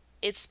which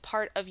it's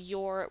part of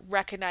your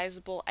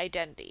recognizable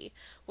identity,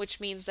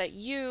 which means that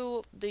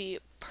you, the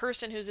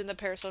person who's in the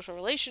parasocial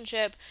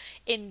relationship,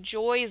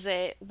 enjoys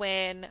it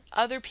when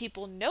other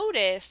people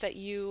notice that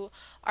you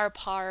are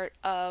part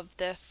of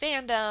the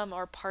fandom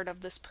or part of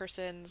this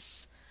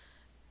person's,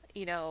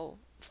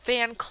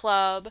 fan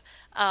club,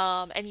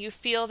 and you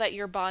feel that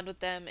your bond with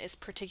them is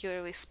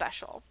particularly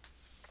special.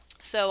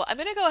 So I'm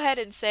going to go ahead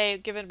and say,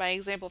 given my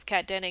example of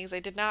Kat Dennings, I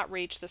did not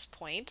reach this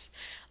point.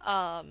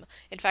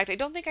 In fact, I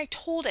don't think I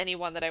told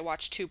anyone that I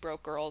watched Two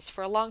Broke Girls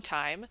for a long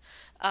time.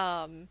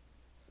 Um,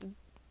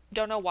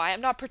 don't know why.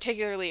 I'm not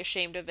particularly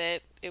ashamed of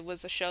it. It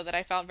was a show that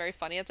I found very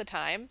funny at the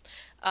time.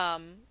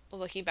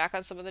 Looking back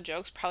on some of the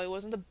jokes, probably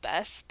wasn't the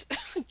best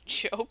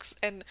jokes,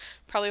 and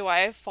probably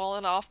why I've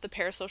fallen off the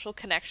parasocial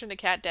connection to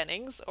Kat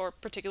Dennings, or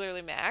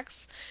particularly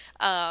Max,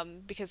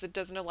 because it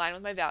doesn't align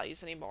with my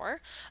values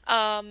anymore.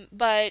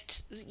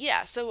 But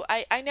yeah, so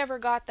I never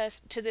got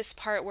to this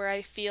part where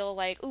I feel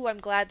like, ooh, I'm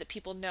glad that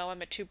people know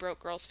I'm a Two Broke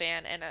Girls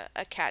fan and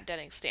a Kat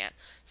Dennings stan.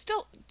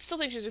 Still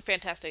think she's a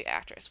fantastic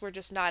actress. We're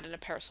just not in a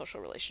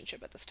parasocial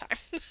relationship at this time.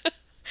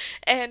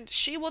 And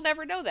she will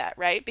never know that,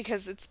 right?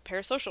 Because it's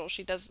parasocial.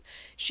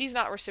 She's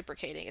not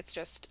reciprocating. It's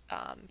just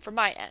from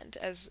my end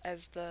as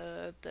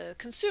the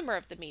consumer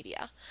of the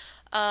media.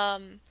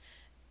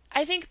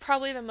 I think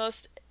probably the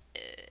most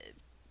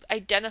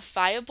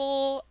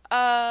identifiable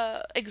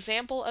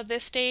example of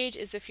this stage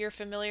is if you're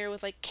familiar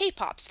with like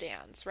K-pop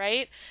stans,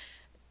 right?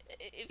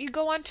 If you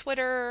go on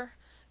Twitter,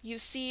 you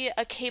see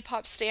a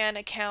K-pop stan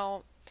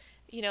account,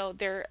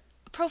 their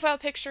profile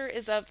picture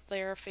is of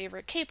their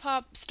favorite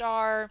K-pop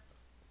star.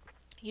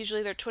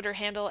 Usually their Twitter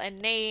handle and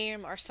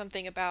name are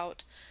something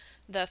about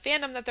the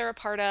fandom that they're a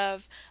part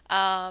of,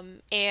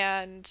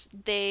 and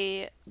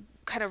they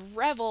kind of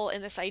revel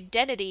in this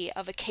identity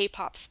of a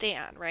K-pop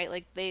stan, right?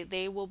 Like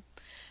they would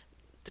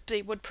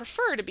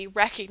prefer to be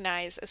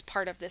recognized as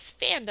part of this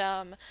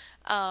fandom,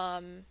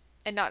 and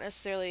not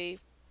necessarily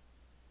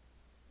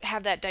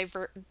have that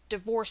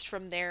divorced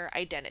from their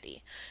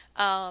identity.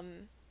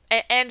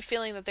 And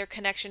feeling that their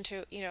connection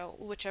to,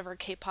 whichever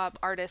K-pop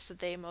artist that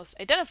they most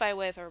identify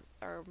with or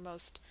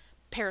most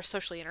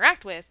parasocially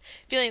interact with,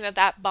 feeling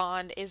that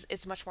bond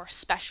is much more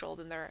special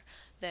than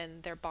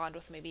their bond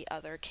with maybe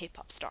other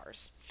K-pop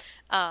stars.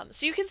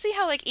 So you can see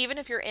how, like, even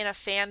if you're in a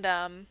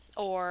fandom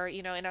or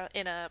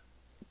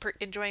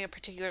enjoying a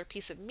particular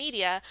piece of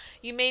media,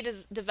 you may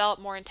develop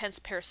more intense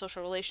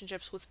parasocial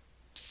relationships with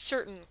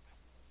certain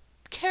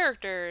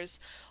characters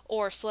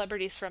or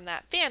celebrities from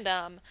that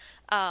fandom,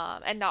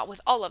 and not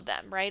with all of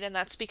them, right? And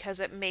that's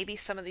because at maybe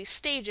some of these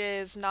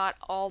stages, not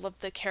all of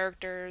the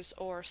characters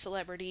or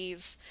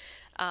celebrities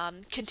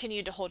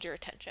continue to hold your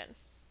attention.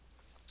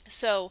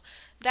 So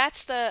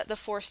that's the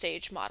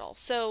four-stage model.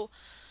 So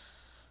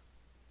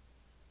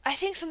I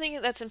think something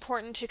that's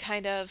important to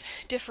kind of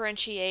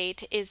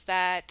differentiate is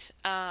that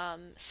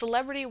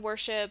celebrity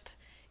worship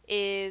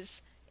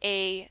is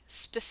a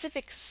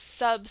specific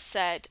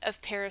subset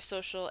of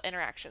parasocial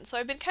interaction. So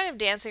I've been kind of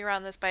dancing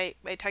around this by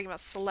talking about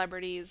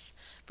celebrities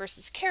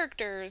versus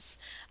characters.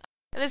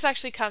 And this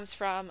actually comes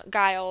from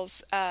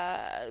Giles'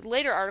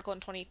 later article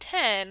in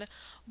 2010,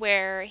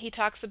 where he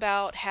talks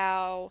about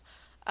how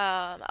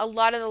a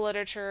lot of the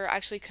literature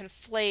actually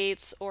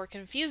conflates or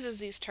confuses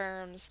these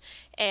terms,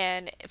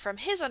 and from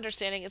his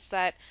understanding, it's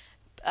that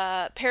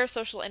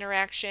parasocial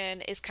interaction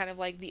is kind of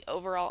like the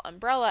overall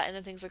umbrella, and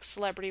then things like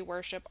celebrity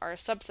worship are a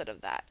subset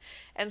of that.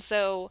 And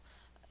so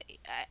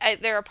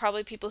there are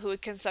probably people who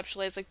would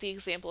conceptualize like the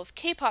example of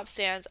K-pop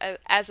stans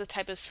as a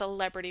type of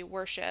celebrity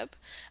worship,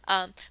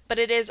 but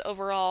it is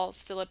overall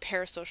still a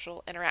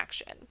parasocial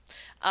interaction.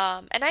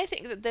 And I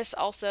think that this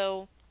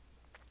also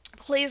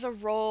plays a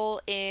role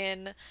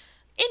in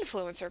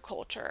influencer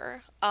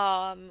culture,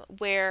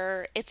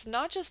 where it's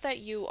not just that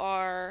you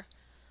are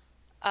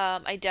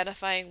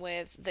identifying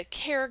with the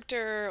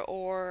character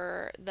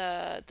or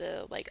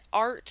the like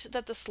art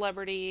that the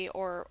celebrity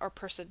or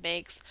person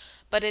makes,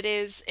 but it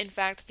is in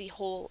fact the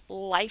whole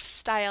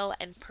lifestyle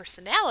and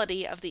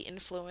personality of the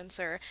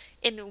influencer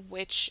in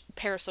which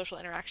parasocial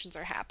interactions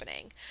are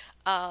happening.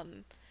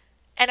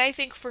 And I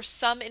think for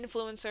some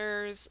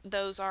influencers,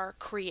 those are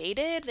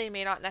created. They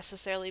may not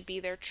necessarily be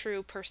their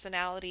true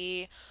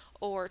personality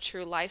or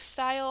true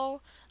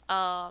lifestyle.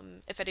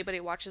 If anybody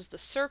watches The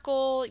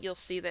Circle, you'll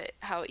see that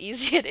how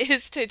easy it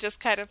is to just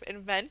kind of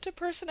invent a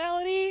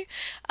personality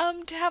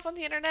to have on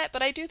the internet.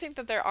 But I do think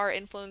that there are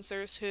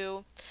influencers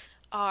who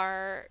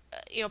are,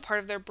 part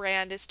of their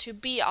brand is to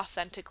be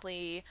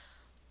authentically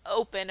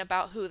open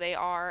about who they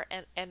are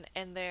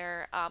and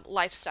their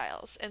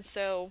lifestyles. And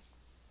so,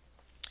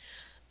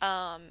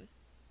 um,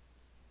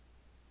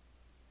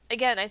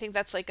 again, I think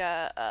that's like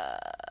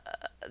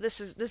this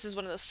is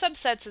one of those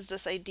subsets, is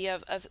this idea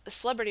of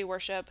celebrity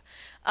worship.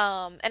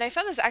 And I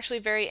found this actually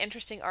very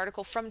interesting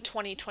article from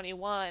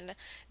 2021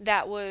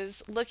 that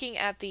was looking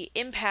at the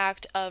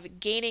impact of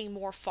gaining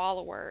more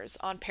followers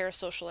on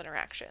parasocial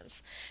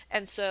interactions.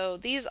 And so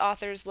these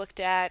authors looked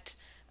at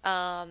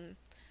um,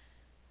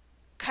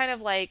 kind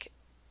of like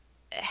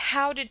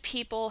how did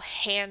people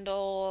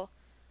handle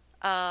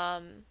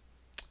um,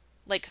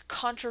 like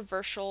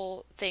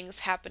controversial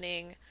things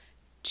happening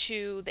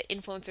to the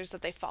influencers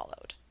that they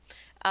followed,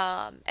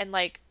 and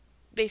like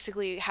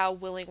basically how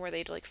willing were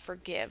they to like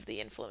forgive the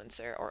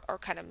influencer, or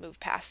kind of move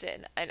past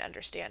it and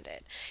understand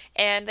it.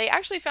 And they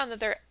actually found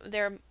that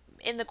there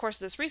in the course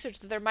of this research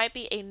that there might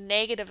be a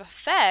negative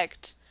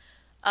effect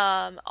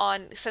on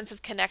sense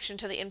of connection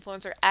to the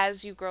influencer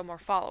as you grow more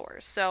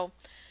followers. So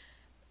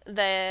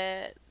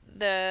the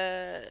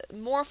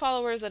more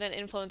followers that an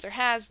influencer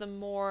has, the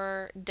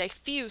more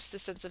diffuse the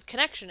sense of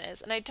connection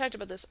is. And I talked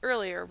about this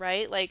earlier,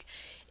 right? Like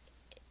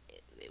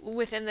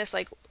within this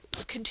like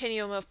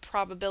continuum of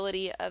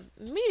probability of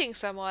meeting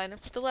someone,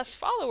 the less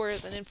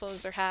followers an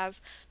influencer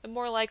has, the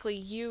more likely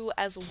you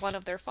as one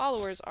of their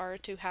followers are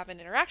to have an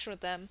interaction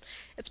with them.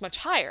 It's much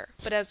higher.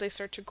 But as they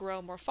start to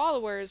grow more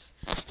followers,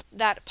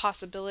 that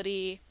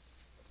possibility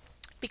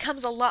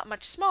becomes a lot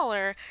much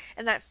smaller,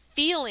 and that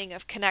feeling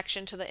of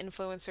connection to the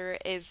influencer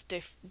is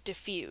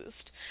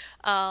diffused.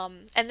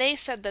 And they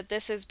said that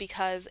this is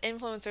because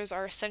influencers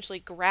are essentially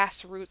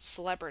grassroots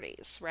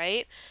celebrities,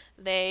 right?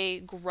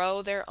 They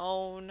grow their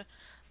own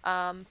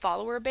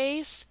follower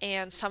base,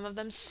 and some of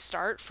them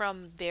start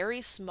from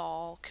very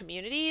small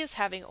communities,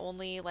 having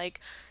only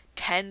like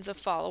tens of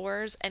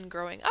followers and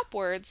growing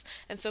upwards.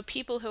 And so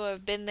people who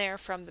have been there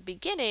from the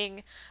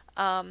beginning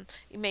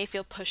may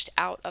feel pushed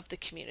out of the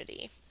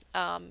community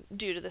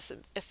due to this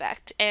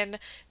effect. And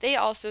they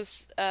also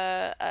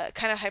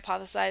kind of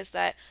hypothesize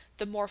that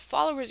the more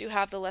followers you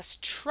have, the less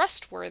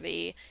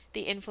trustworthy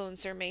the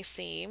influencer may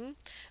seem,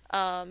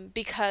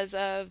 because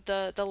of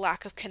the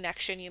lack of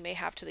connection you may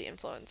have to the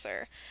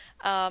influencer.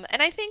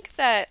 And I think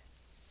that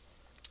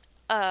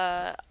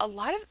a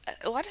lot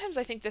of times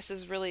I think this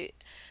is really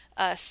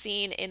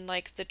seen in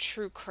like the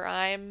true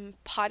crime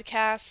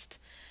podcast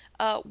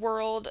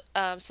world.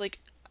 So like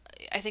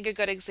I think a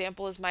good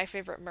example is My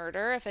Favorite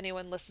Murder. If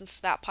anyone listens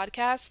to that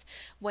podcast,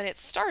 when it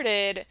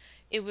started,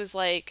 it was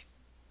like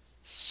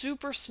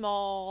super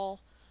small.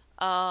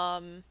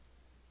 Um,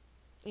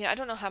 I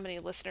don't know how many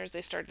listeners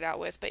they started out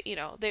with, but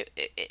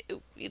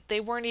they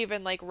weren't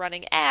even like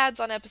running ads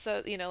on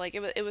episodes. Like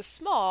it was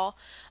small,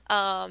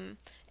 um,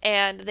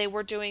 and they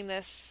were doing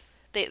this.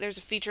 There's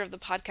a feature of the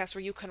podcast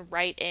where you can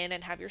write in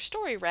and have your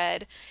story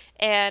read,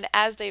 and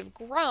as they've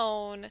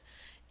grown,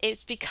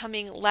 it's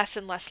becoming less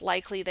and less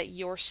likely that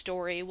your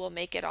story will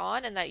make it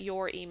on and that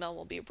your email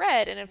will be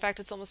read. And in fact,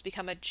 it's almost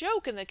become a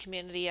joke in the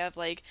community of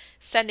like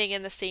sending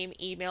in the same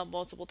email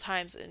multiple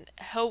times, and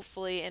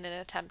hopefully in an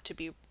attempt to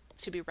be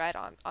read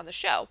on the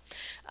show.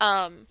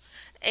 Um,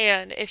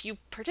 and if you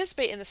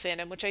participate in this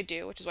fandom, which I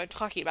do, which is why I'm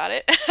talking about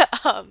it,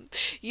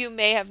 you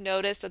may have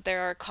noticed that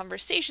there are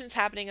conversations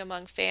happening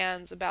among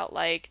fans about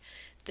like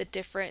the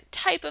different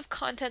type of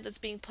content that's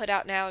being put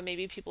out now, and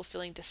maybe people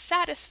feeling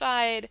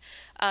dissatisfied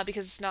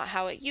because it's not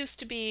how it used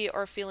to be,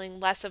 or feeling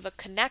less of a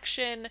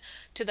connection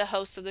to the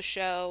hosts of the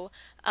show,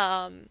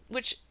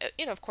 which,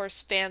 of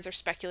course, fans are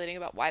speculating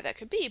about why that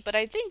could be. But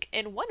I think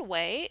in one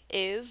way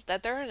is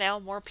that there are now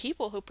more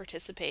people who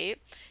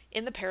participate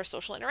in the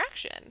parasocial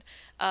interaction.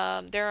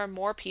 There are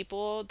more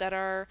people that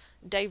are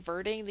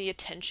diverting the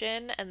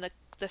attention and the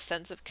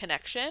sense of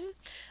connection.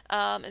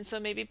 And so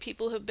maybe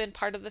people who've been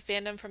part of the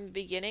fandom from the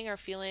beginning are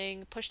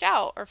feeling pushed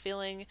out, or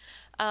feeling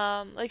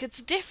like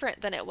it's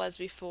different than it was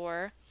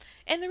before.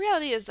 And the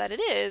reality is that it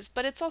is,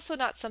 but it's also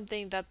not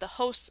something that the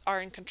hosts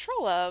are in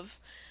control of,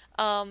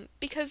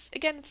 because,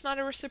 again, it's not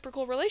a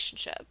reciprocal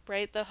relationship,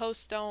 right? The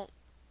hosts don't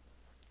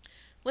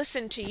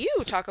listen to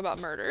you talk about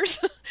murders.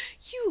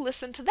 You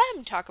listen to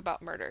them talk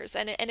about murders,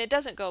 and it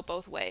doesn't go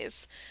both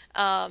ways.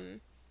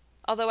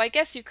 Although I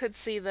guess you could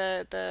see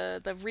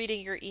the reading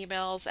your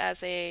emails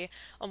as a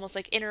almost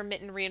like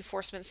intermittent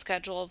reinforcement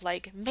schedule of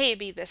like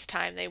maybe this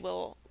time they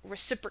will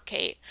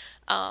reciprocate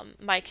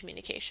my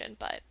communication,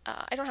 but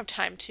I don't have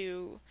time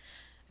to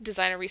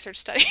design a research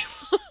study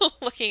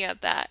looking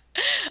at that.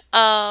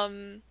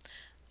 Um,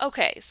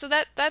 okay, so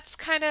that's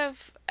kind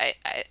of I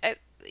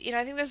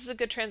think this is a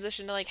good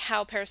transition to like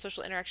how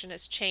parasocial interaction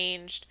has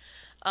changed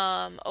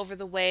over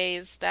the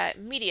ways that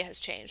media has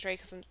changed, right?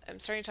 Because I'm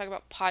starting to talk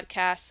about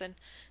podcasts and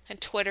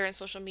Twitter and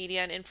social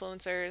media and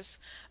influencers.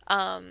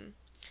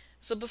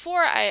 So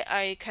before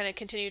I kind of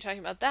continue talking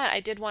about that, I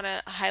did want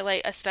to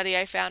highlight a study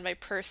I found by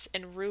Peirce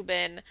and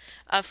Rubin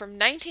from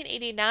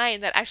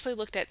 1989 that actually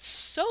looked at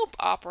soap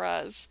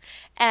operas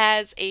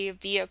as a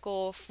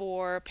vehicle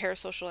for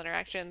parasocial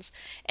interactions.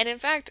 And in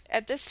fact,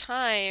 at this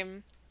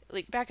time,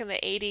 like back in the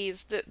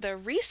 80s, the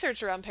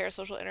research around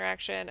parasocial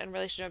interaction and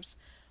relationships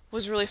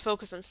was really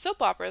focused on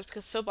soap operas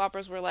because soap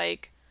operas were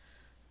like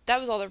that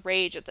was all the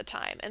rage at the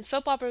time. And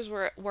soap operas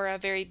were a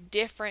very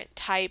different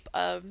type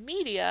of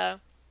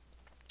media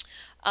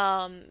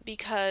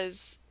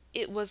because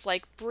it was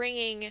like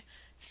bringing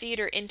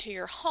theater into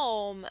your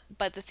home,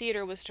 but the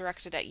theater was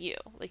directed at you.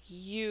 Like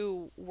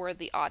you were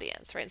the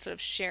audience, right? Instead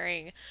of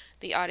sharing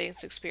the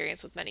audience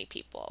experience with many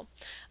people.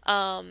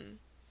 Um,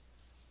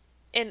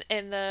 in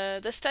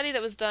the study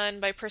that was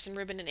done by Peirce and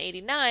Rubin in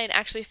 '89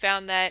 actually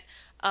found that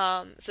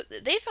so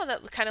they found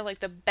that kind of like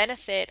the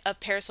benefit of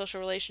parasocial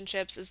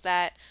relationships is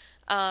that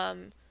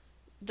um,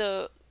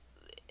 the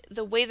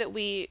the way that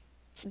we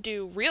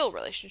do real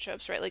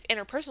relationships, right? Like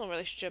interpersonal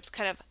relationships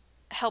kind of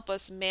help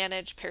us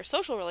manage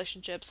parasocial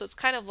relationships. So it's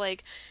kind of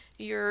like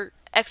you're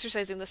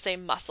exercising the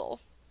same muscle,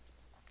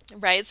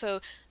 right?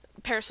 So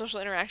parasocial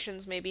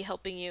interactions may be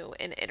helping you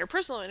in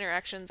interpersonal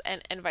interactions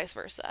and vice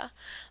versa.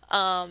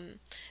 Um,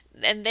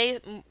 and they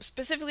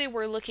specifically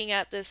were looking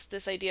at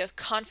this idea of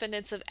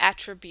confidence of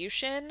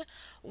attribution,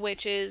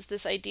 which is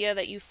this idea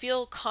that you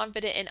feel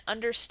confident in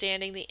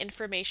understanding the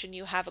information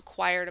you have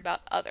acquired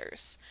about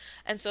others.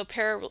 And so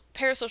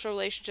parasocial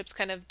relationships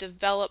kind of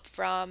develop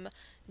from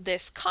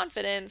this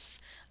confidence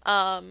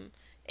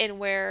in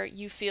where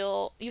you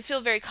feel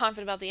very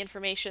confident about the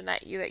information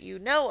that you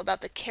know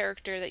about the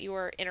character that you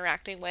are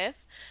interacting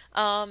with,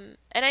 and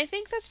I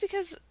think that's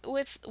because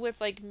with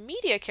like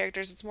media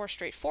characters, it's more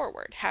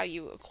straightforward how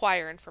you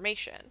acquire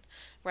information,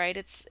 right?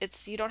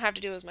 It's you don't have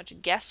to do as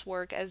much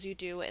guesswork as you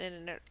do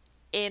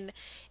in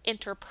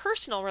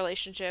interpersonal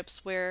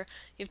relationships where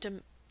you have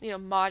to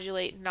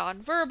modulate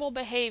nonverbal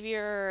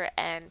behavior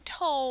and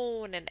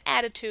tone and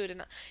attitude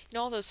and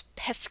all those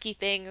pesky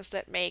things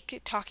that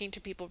make talking to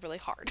people really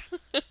hard.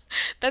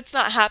 That's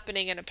not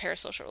happening in a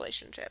parasocial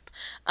relationship.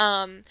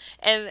 And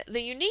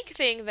the unique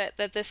thing that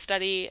this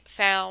study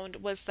found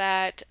was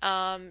that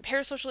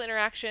parasocial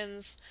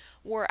interactions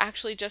were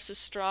actually just as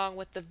strong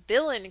with the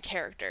villain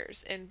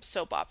characters in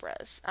soap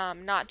operas,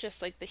 not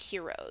just like the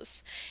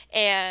heroes.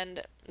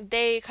 And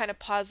they kind of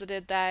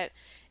posited that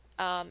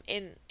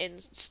in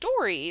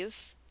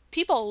stories,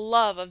 people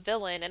love a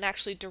villain and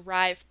actually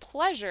derive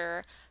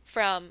pleasure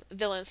from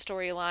villain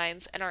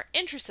storylines and are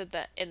interested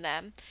in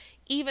them,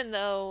 even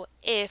though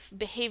if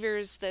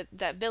behaviors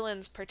that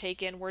villains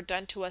partake in were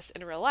done to us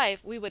in real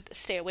life, we would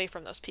stay away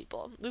from those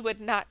people. We would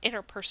not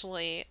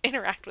interpersonally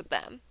interact with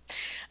them.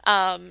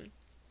 Um,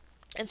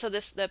 and so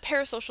the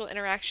parasocial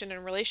interaction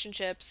and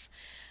relationships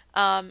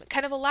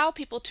kind of allow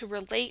people to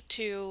relate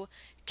to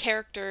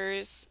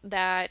characters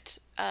that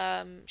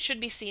should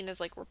be seen as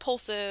like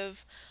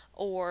repulsive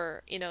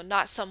or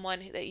not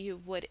someone that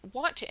you would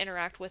want to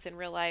interact with in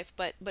real life,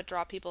 but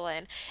draw people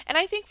in. And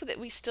I think that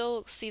we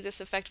still see this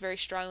effect very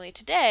strongly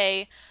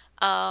today,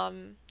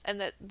 and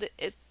that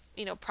it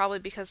probably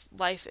because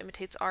life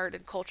imitates art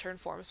and culture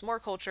informs more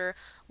culture,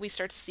 we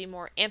start to see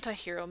more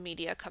anti-hero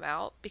media come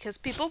out because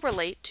people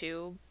relate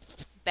to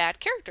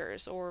bad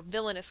characters or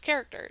villainous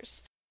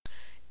characters.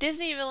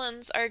 Disney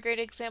villains are a great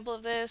example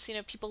of this.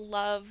 People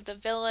love the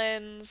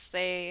villains.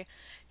 They,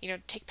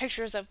 take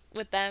pictures of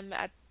with them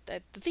at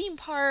the theme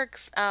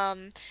parks.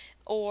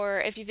 Or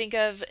if you think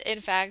of,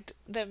 in fact,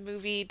 the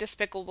movie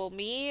Despicable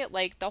Me,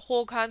 like the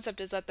whole concept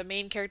is that the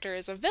main character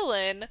is a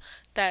villain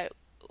that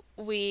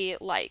we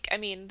like. I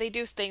mean, they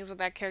do things with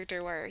that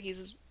character where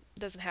he's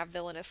doesn't have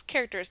villainous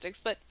characteristics,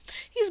 but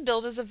he's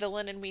billed as a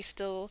villain, and we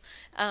still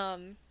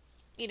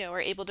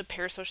are able to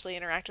parasocially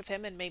interact with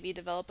him and maybe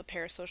develop a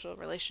parasocial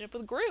relationship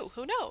with Gru.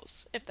 Who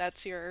knows if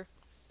that's your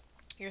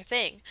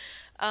thing.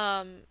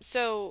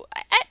 So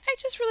I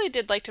just really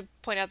did like to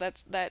point out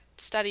that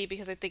study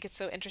because I think it's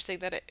so interesting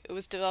that it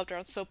was developed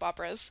around soap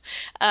operas.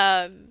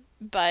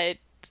 But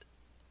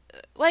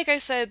like I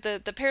said,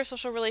 the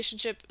parasocial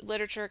relationship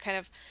literature kind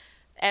of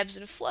ebbs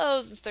and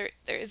flows, and so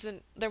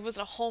there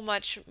wasn't a whole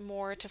much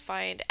more to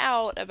find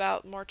out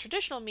about more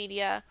traditional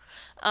media.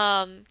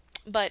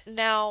 But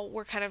now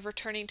we're kind of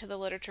returning to the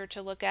literature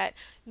to look at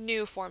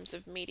new forms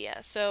of media.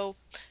 So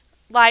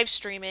live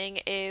streaming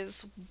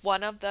is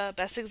one of the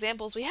best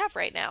examples we have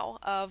right now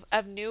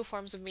of new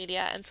forms of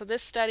media. And so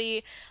this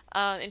study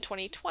in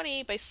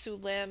 2020 by Sue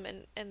Lim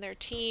and their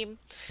team,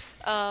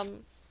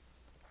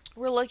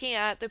 we're looking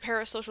at the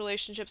parasocial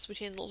relationships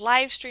between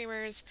live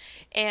streamers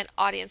and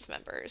audience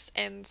members.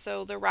 And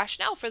so the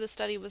rationale for the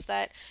study was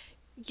that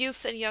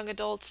youth and young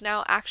adults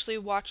now actually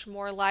watch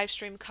more live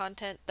stream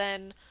content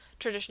than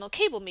traditional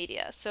cable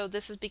media. So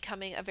this is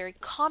becoming a very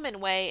common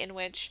way in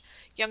which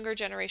younger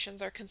generations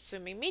are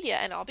consuming media.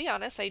 And I'll be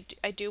honest,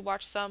 I do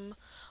watch some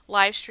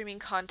live streaming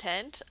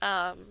content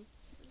on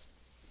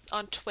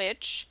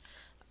Twitch.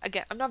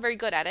 Again, I'm not very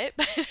good at it,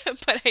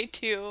 but I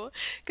do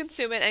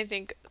consume it. I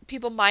think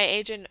people my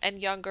age and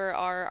younger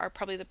are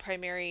probably the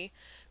primary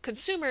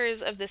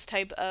consumers of this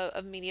type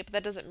of media, but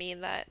that doesn't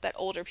mean that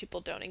older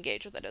people don't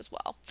engage with it as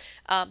well.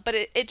 But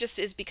it just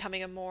is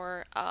becoming a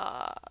more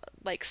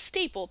like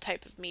staple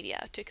type of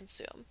media to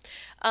consume.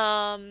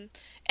 And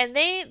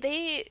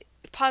they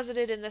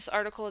posited in this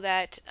article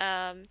that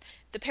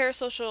the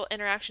parasocial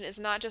interaction is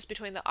not just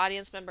between the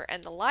audience member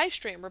and the live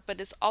streamer,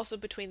 but it's also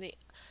between the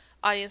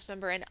audience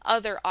member and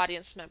other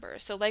audience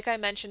members. So like I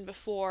mentioned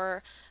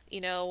before,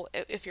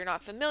 if you're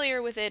not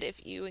familiar with it,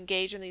 if you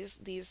engage in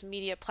these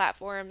media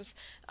platforms,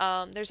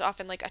 there's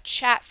often like a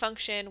chat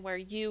function where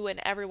you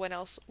and everyone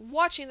else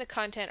watching the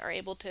content are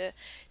able to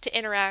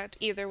interact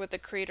either with the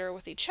creator or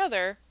with each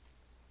other.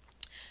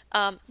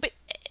 But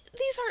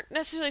these aren't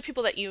necessarily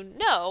people that you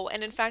know,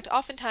 and in fact,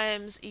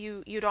 oftentimes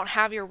you don't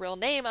have your real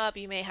name up.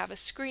 You may have a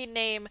screen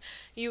name.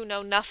 You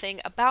know nothing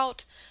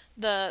about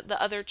the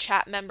other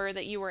chat member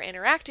that you were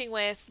interacting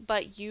with,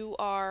 but you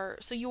are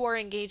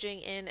engaging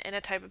in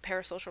a type of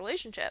parasocial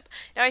relationship.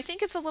 Now, I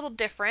think it's a little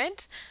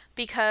different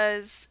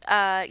because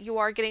you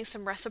are getting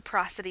some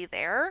reciprocity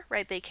there,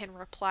 right? They can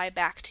reply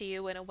back to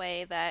you in a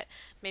way that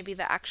maybe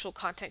the actual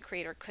content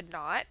creator could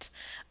not.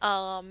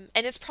 And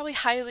it's probably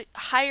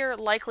higher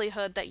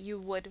likelihood that you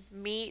would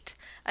meet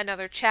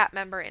another chat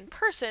member in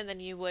person than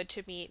you would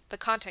to meet the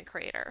content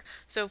creator.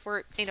 So if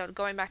we're,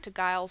 going back to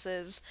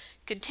Giles's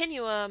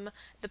continuum,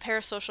 the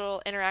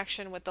parasocial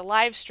interaction with the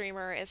live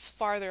streamer is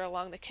farther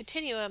along the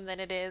continuum than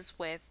it is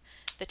with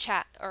the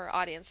chat or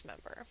audience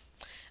member.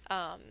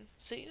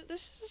 So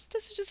this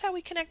is just how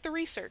we connect the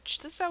research.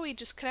 This is how we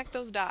just connect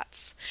those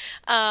dots.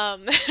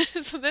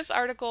 So this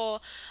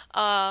article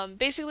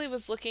basically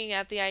was looking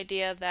at the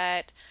idea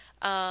that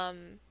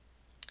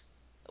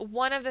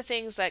one of the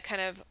things that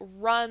kind of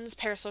runs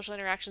parasocial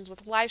interactions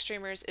with live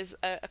streamers is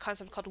a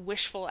concept called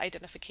wishful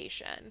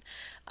identification.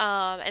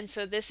 And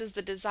so this is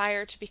the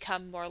desire to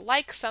become more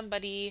like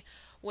somebody,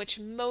 which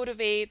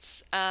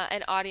motivates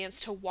an audience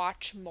to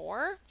watch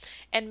more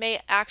and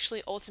may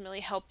actually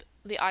ultimately help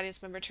the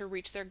audience member to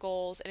reach their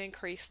goals and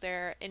increase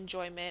their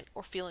enjoyment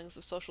or feelings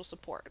of social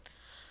support.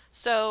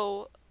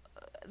 So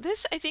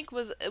this, I think,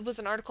 was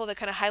an article that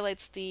kind of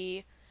highlights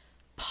the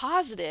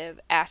positive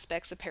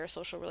aspects of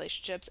parasocial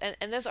relationships,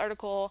 and this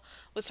article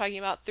was talking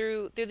about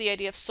through the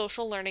idea of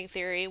social learning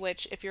theory,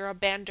 which if you're a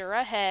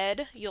Bandura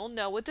head, you'll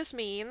know what this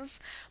means,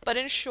 but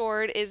in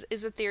short is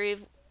a theory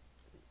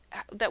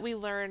that we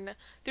learn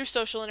through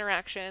social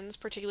interactions,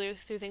 particularly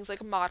through things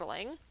like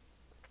modeling.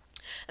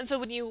 And so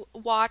when you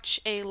watch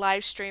a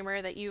live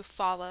streamer that you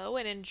follow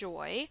and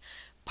enjoy,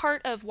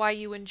 part of why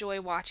you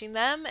enjoy watching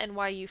them and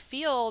why you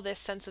feel this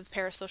sense of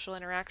parasocial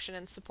interaction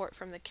and support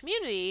from the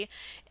community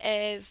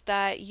is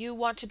that you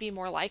want to be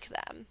more like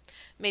them.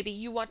 Maybe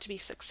you want to be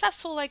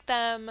successful like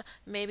them.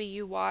 Maybe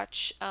you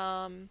watch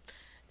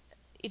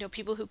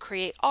people who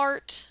create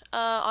art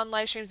on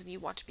live streams and you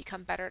want to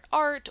become better at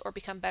art or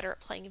become better at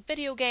playing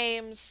video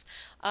games.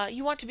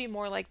 You want to be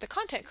more like the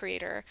content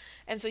creator.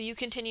 And so you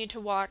continue to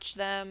watch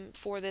them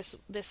for this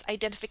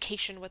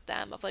identification with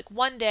them of like,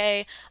 one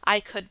day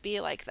I could be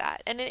like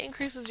that. And it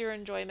increases your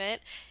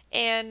enjoyment.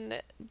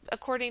 And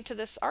according to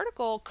this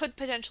article, could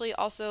potentially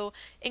also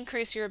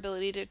increase your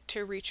ability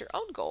to reach your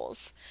own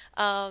goals.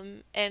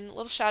 And a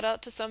little shout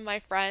out to some of my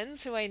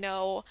friends who I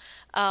know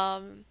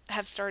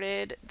have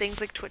started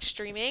things like Twitch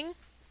streaming.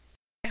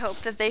 I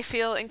hope that they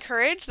feel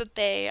encouraged, that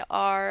they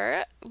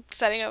are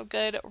setting a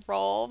good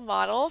role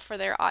model for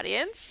their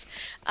audience,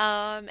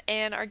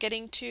 and are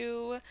getting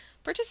to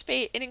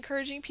participate in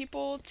encouraging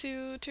people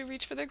to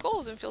reach for their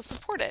goals and feel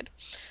supported.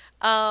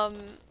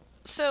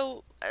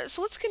 So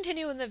let's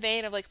continue in the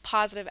vein of like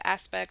positive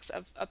aspects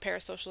of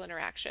parasocial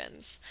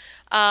interactions.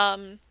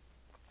 From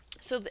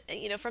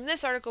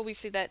this article, we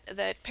see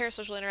that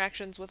parasocial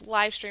interactions with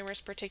live streamers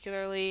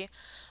particularly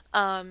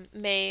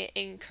may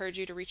encourage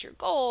you to reach your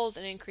goals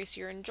and increase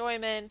your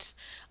enjoyment.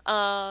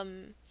 A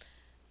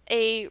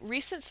very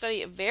recent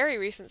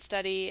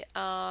study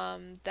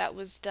that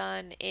was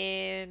done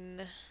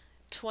in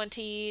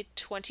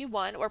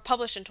 2021 or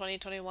published in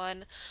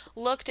 2021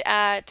 looked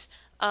at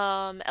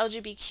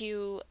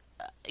LGBTQ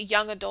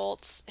young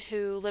adults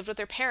who lived with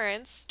their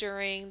parents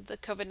during the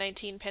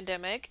COVID-19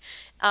 pandemic,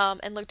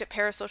 and looked at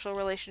parasocial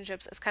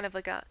relationships as kind of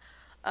like a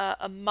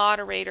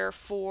moderator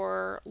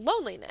for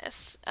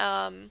loneliness.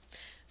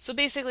 So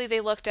basically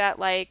they looked at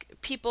like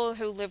people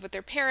who live with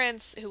their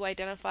parents who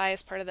identify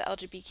as part of the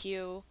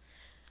LGBTQ.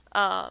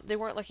 They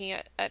weren't looking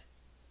at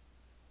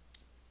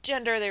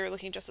gender, they were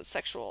looking just at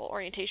sexual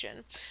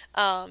orientation.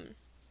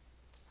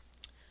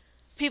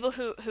 People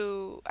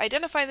who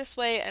identify this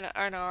way and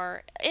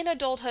are in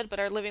adulthood but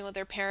are living with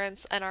their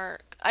parents and are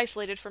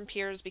isolated from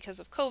peers because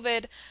of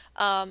COVID,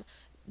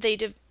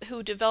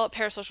 who develop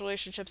parasocial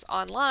relationships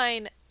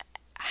online,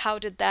 how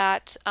did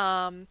that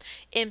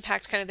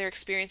impact kind of their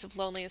experience of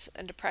loneliness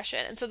and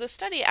depression? And so the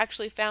study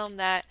actually found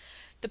that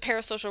the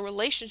parasocial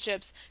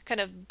relationships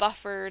kind of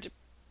buffered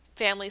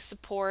family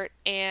support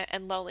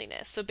and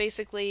loneliness. So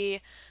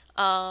basically,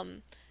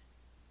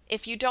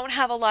 if you don't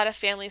have a lot of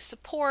family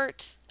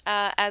support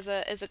as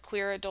a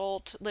queer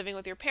adult living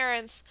with your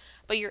parents,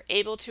 but you're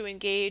able to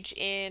engage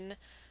in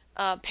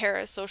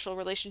parasocial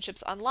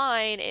relationships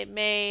online, it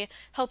may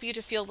help you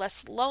to feel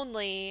less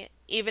lonely,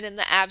 even in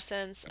the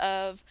absence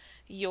of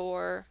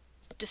your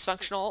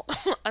dysfunctional,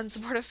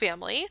 unsupportive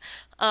family.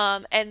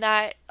 And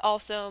that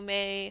also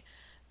may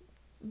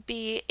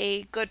be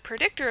a good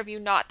predictor of you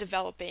not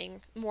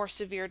developing more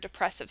severe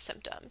depressive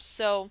symptoms.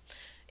 So,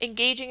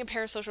 engaging in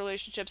parasocial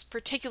relationships,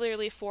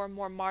 particularly for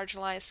more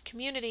marginalized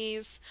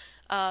communities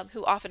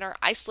who often are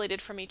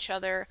isolated from each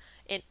other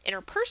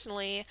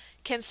interpersonally,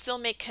 can still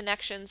make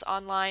connections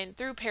online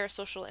through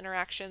parasocial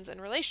interactions and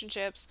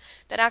relationships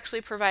that actually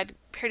provide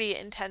pretty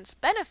intense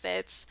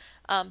benefits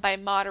by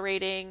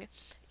moderating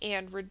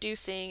and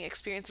reducing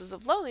experiences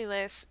of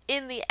loneliness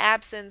in the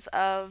absence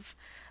of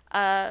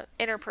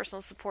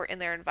interpersonal support in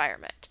their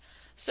environment.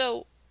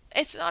 So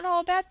it's not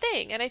all a bad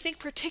thing. And I think,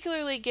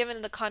 particularly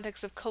given the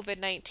context of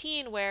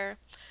COVID-19, where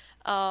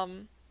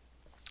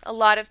a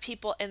lot of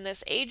people in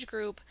this age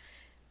group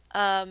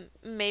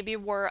maybe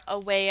were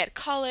away at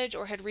college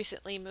or had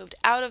recently moved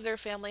out of their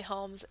family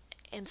homes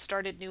and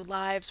started new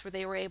lives where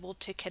they were able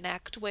to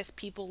connect with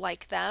people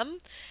like them,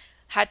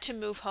 had to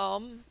move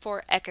home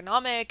for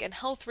economic and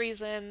health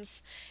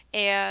reasons,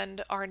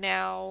 and are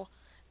now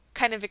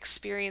kind of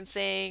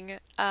experiencing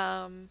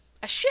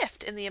a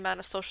shift in the amount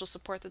of social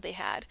support that they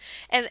had.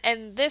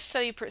 And this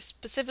study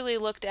specifically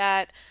looked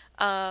at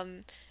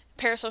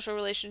parasocial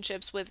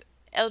relationships with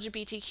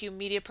LGBTQ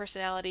media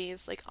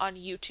personalities like on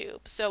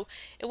YouTube. So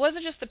it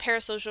wasn't just the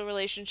parasocial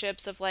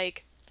relationships of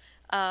like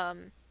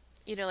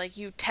like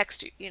you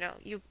text, you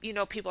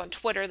know people on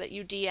Twitter that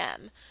you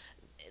DM,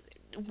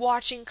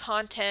 watching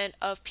content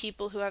of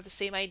people who have the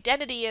same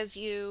identity as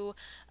you,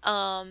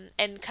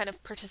 and kind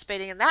of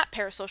participating in that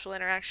parasocial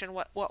interaction,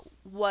 what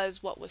was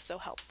so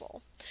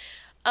helpful.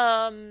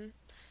 Um,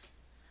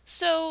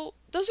 so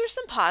those are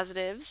some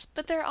positives,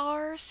 but there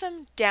are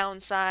some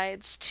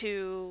downsides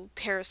to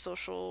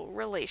parasocial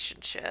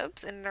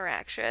relationships and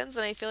interactions,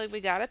 and I feel like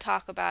we gotta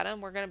talk about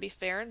them. We're gonna be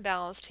fair and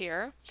balanced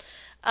here.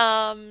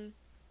 Um,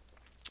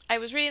 I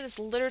was reading this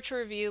literature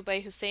review by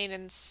Hussein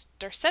and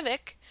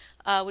Starcevic,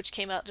 which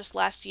came out just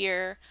last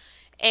year,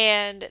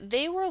 and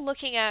they were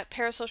looking at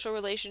parasocial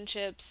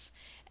relationships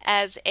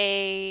as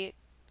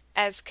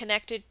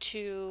connected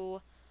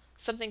to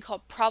something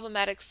called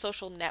problematic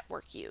social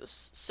network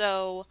use.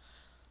 So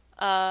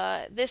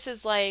this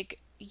is like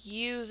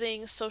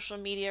using social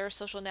media or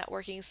social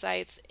networking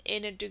sites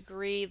in a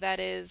degree that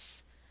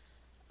is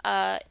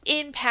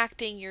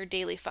impacting your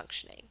daily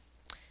functioning.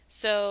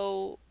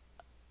 So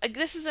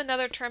this is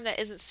another term that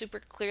isn't super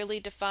clearly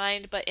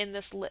defined, but in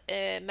this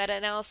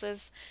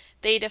meta-analysis,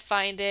 they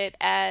defined it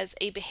as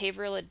a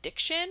behavioral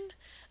addiction,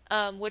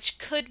 which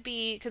could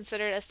be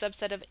considered a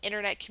subset of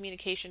internet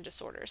communication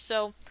disorders.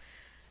 So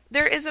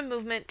there is a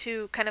movement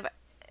to kind of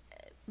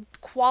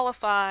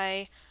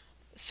qualify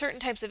certain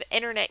types of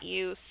internet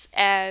use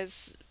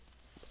as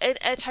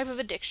a type of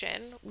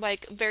addiction,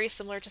 like very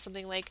similar to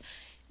something like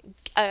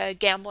a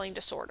gambling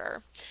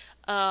disorder.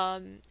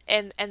 And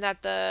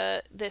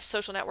that this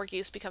social network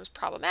use becomes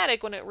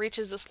problematic when it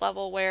reaches this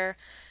level where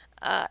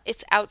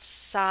it's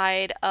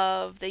outside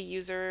of the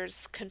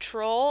user's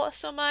control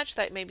so much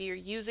that maybe you're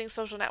using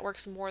social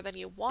networks more than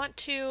you want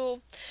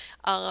to.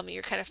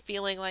 You're kind of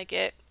feeling like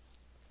it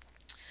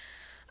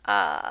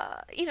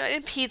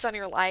impedes on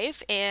your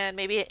life, and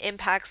maybe it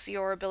impacts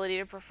your ability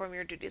to perform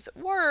your duties at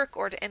work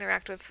or to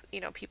interact with,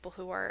 people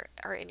who are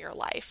in your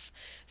life.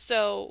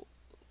 So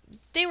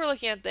they were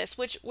looking at this,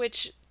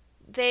 which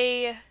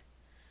they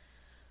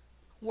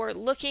were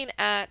looking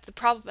at the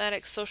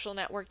problematic social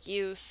network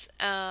use,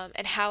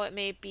 and how it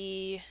may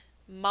be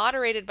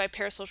moderated by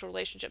parasocial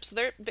relationships.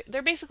 So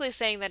they're basically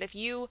saying that if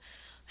you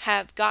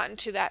have gotten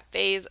to that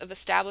phase of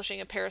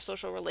establishing a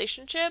parasocial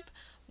relationship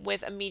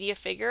with a media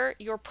figure,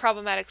 your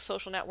problematic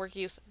social network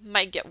use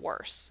might get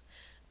worse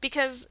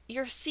because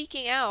you're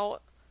seeking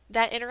out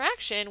that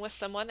interaction with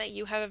someone that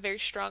you have a very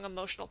strong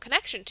emotional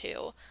connection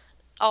to,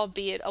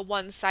 albeit a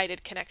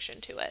one-sided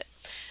connection to it.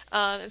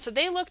 And so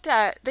they looked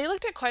at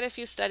quite a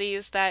few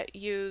studies that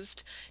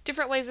used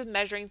different ways of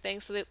measuring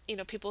things. So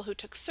that people who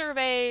took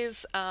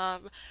surveys,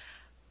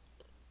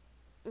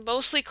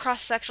 mostly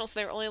cross-sectional, so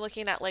they were only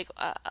looking at like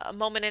a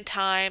moment in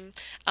time.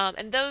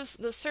 And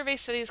those survey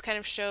studies kind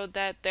of showed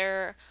that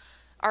there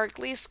are at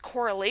least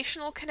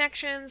correlational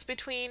connections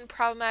between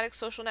problematic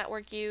social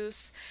network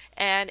use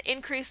and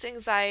increased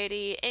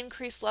anxiety,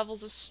 increased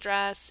levels of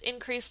stress,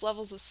 increased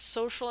levels of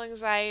social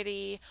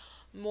anxiety,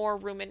 more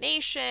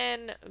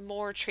rumination,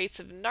 more traits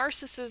of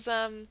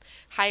narcissism,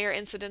 higher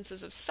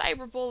incidences of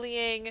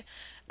cyberbullying,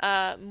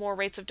 more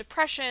rates of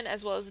depression,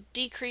 as well as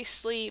decreased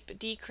sleep,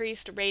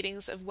 decreased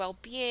ratings of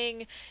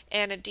well-being,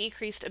 and a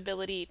decreased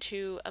ability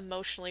to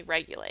emotionally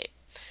regulate.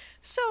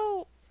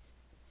 So,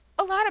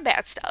 a lot of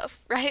bad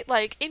stuff, right?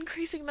 Like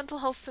increasing mental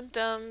health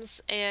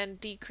symptoms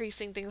and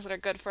decreasing things that are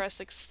good for us,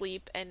 like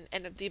sleep and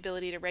the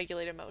ability to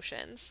regulate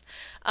emotions.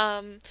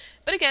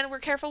 But again, we're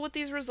careful with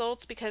these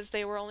results because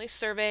they were only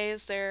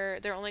surveys, they're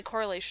only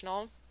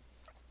correlational.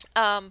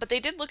 But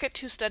they did look at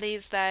two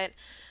studies that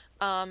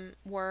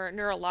were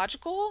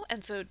neurological,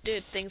 and so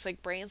did things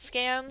like brain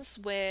scans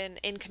when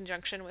in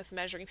conjunction with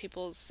measuring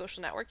people's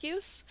social network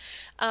use.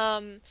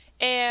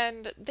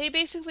 And they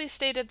basically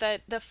stated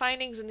that the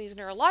findings in these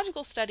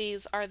neurological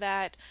studies are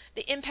that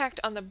the impact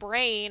on the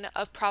brain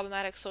of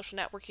problematic social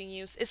networking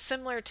use is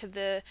similar to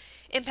the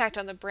impact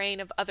on the brain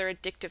of other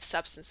addictive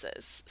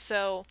substances.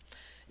 So,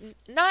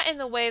 not in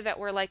the way that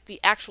we're like the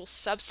actual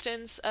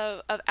substance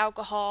of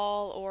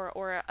alcohol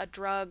or a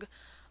drug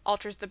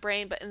alters the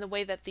brain, but in the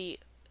way that the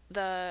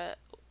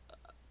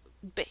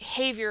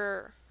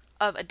behavior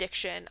of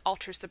addiction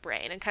alters the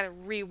brain and kind of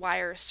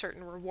rewires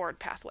certain reward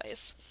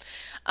pathways.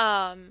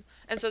 And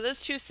so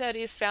those two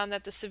studies found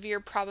that the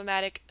severe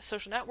problematic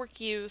social network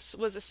use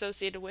was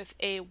associated with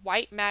a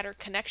white matter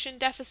connection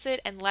deficit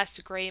and less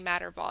gray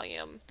matter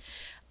volume.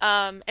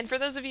 And for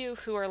those of you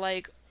who are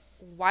like,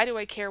 why do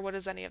I care? What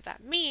does any of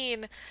that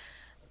mean?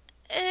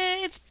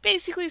 It's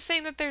basically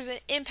saying that there's an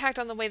impact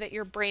on the way that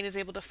your brain is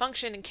able to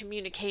function and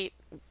communicate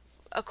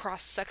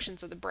across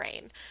sections of the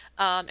brain.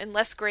 And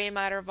less gray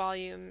matter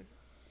volume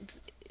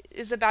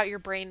is about your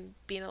brain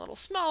being a little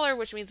smaller,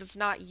 which means it's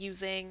not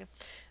using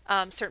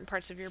certain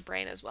parts of your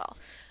brain as well.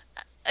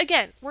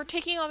 Again, we're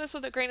taking all this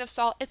with a grain of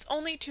salt. It's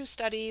only two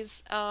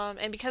studies,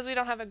 and because we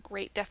don't have a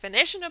great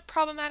definition of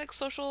problematic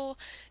social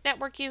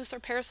network use or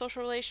parasocial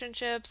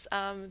relationships,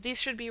 these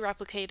should be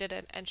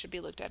replicated and should be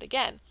looked at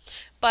again.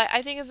 But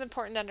I think it's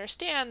important to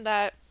understand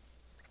that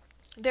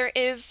there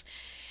is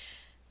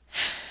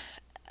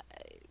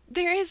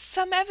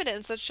some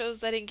evidence that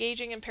shows that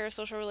engaging in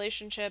parasocial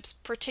relationships,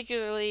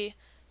 particularly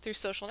through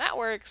social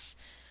networks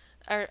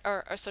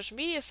or social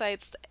media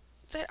sites,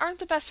 that aren't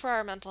the best for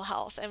our mental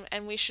health,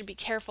 and we should be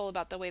careful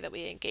about the way that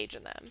we engage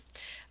in them.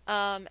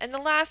 And the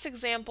last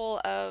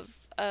example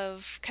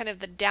of kind of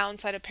the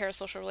downside of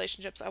parasocial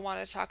relationships I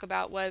wanted to talk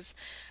about was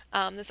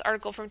this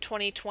article from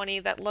 2020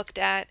 that looked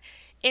at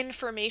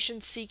information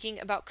seeking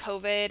about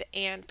COVID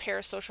and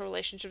parasocial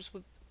relationships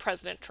with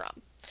President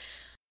Trump.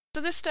 So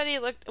this study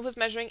was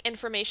measuring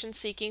information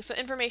seeking. So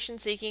information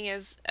seeking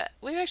is,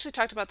 we've actually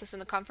talked about this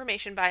in the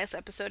confirmation bias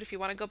episode. If you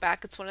want to go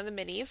back, it's one of the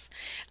minis.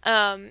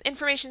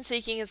 Information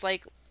seeking is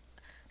like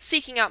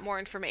seeking out more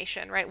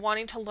information, right?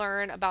 Wanting to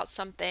learn about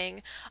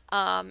something.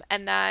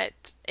 And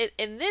that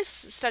in this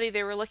study,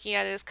 they were looking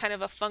at it as kind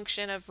of a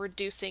function of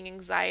reducing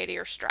anxiety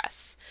or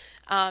stress.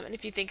 And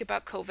if you think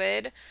about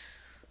COVID,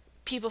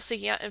 people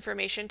seeking out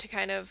information to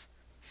kind of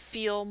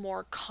feel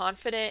more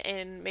confident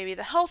in maybe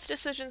the health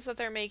decisions that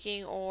they're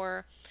making,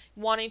 or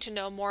wanting to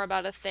know more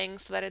about a thing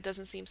so that it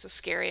doesn't seem so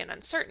scary and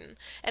uncertain.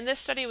 And this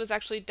study was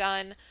actually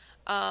done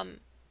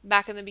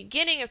back in the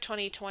beginning of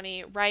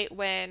 2020, right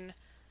when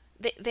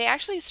they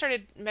actually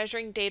started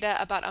measuring data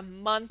about a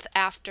month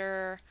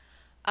after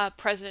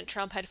President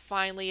Trump had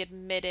finally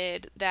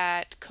admitted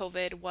that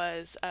COVID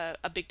was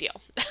a big deal.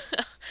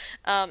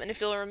 And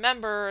if you'll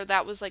remember,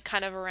 that was like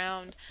kind of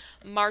around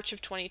March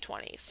of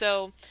 2020.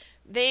 So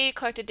they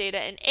collected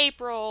data in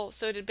April,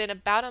 so it had been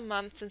about a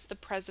month since the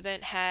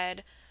president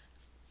at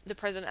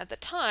the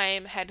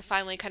time had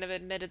finally kind of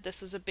admitted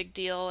this is a big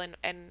deal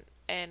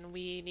and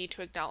we need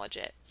to acknowledge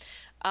it.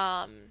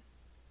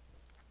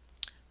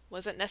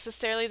 Wasn't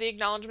necessarily the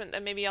acknowledgement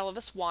that maybe all of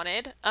us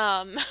wanted,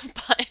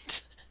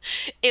 but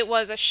it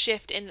was a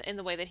shift in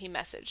the way that he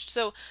messaged.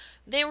 So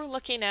they were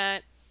looking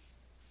at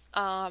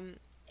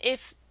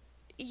if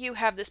you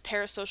have this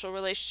parasocial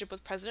relationship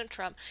with President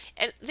Trump,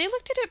 and they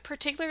looked at it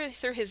particularly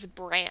through his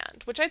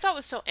brand, which I thought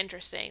was so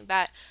interesting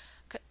that,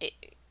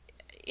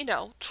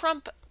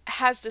 Trump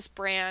has this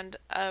brand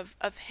of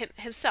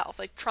himself.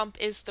 Like, Trump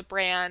is the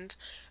brand.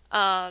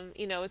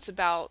 It's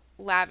about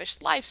lavish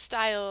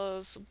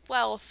lifestyles,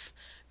 wealth,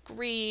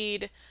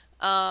 greed.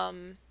 I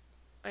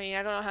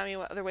don't know how many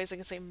other ways I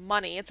can say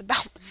money. It's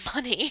about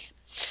money.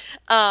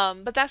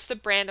 But that's the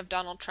brand of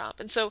Donald Trump.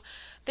 And so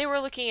they were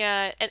looking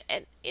at,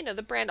 and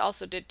the brand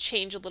also did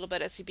change a little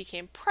bit as he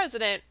became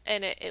president,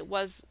 and it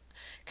was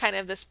kind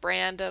of this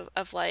brand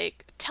of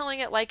like telling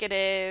it like it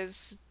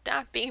is,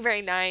 not being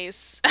very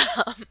nice,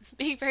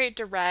 being very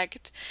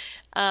direct,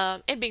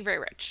 and being very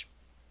rich.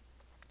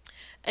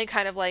 And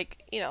kind of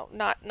like,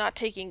 not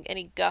taking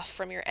any guff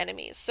from your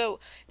enemies. So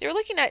they were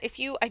looking at if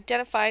you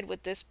identified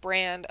with this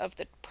brand of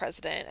the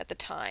president at the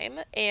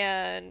time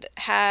and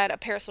had a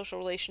parasocial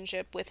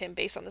relationship with him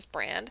based on this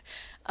brand,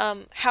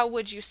 how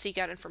would you seek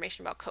out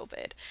information about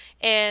COVID?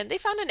 And they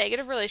found a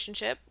negative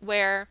relationship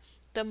where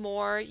the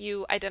more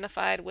you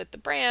identified with the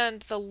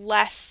brand, the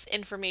less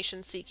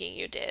information seeking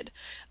you did.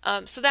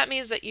 So that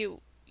means that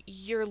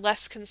you're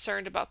less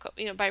concerned about,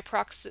 by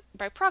proxy,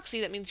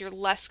 that means you're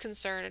less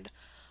concerned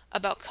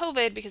about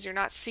COVID because you're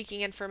not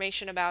seeking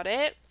information about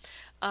it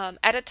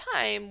at a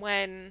time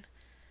when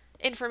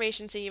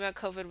information seeking about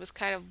COVID was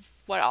kind of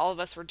what all of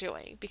us were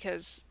doing,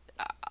 because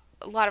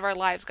a lot of our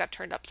lives got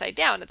turned upside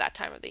down at that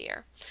time of the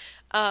year.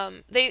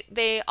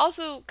 They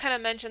also kind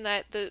of mentioned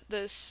that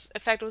this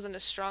effect wasn't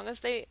as strong as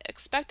they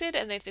expected,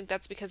 and they think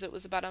that's because it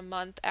was about a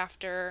month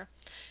after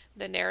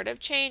the narrative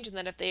change, and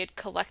that if they had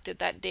collected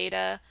that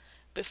data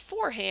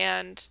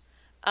beforehand,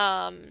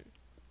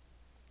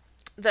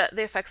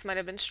 the effects might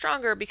have been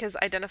stronger because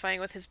identifying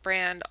with his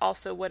brand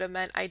also would have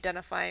meant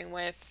identifying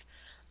with,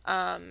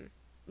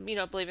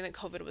 believing that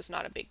COVID was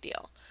not a big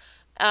deal.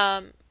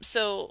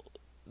 So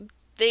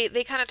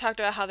they kind of talked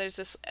about how there's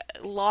this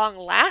long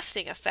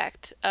lasting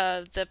effect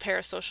of the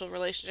parasocial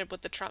relationship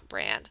with the Trump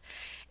brand.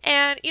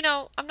 And,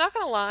 I'm not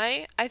going to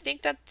lie, I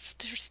think that's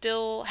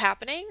still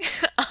happening.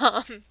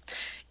 um,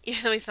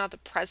 Even though he's not the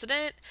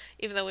president,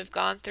 even though we've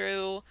gone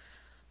through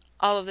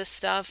all of this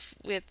stuff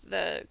with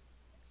the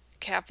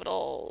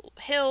Capitol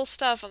Hill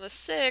stuff on the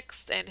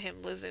 6th and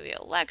him losing the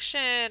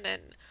election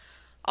and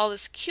all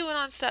this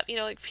QAnon stuff,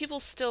 like people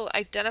still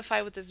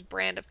identify with this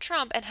brand of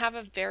Trump and have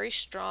a very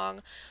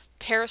strong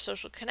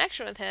parasocial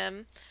connection with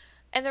him.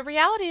 And the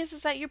reality is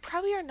that you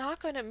probably are not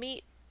going to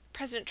meet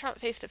President Trump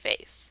face to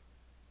face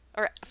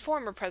or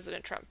former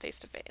President Trump face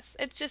to face.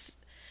 It's just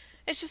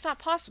not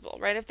possible,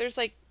 right? If there's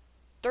like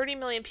 30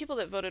 million people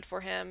that voted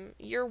for him,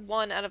 you're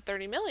one out of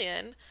 30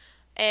 million.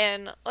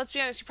 And let's be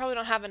honest, you probably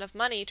don't have enough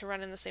money to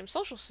run in the same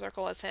social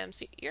circle as him,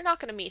 so you're not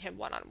going to meet him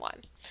one on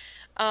one.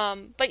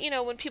 But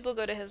when people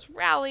go to his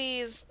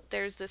rallies,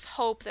 there's this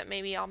hope that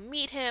maybe I'll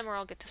meet him or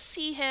I'll get to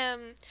see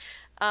him.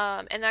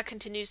 And that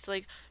continues to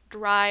like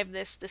drive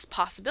this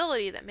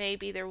possibility that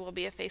maybe there will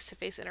be a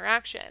face-to-face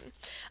interaction.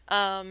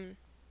 And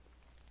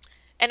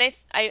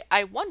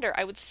I wonder,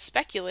 I would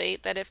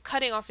speculate that if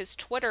cutting off his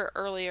Twitter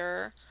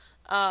earlier,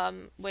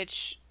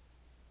 which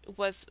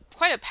was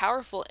quite a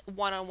powerful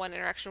one-on-one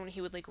interaction when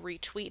he would like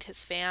retweet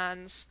his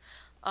fans,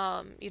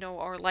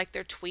 or like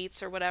their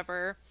tweets or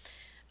whatever.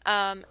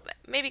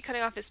 Maybe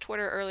cutting off his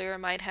Twitter earlier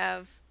might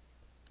have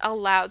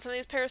allowed some of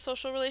these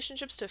parasocial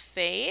relationships to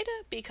fade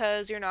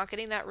because you're not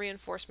getting that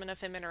reinforcement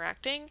of him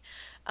interacting.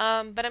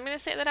 But I'm going to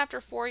say that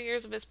after 4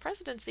 years of his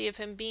presidency, of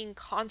him being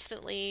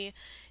constantly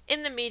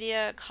in the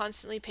media,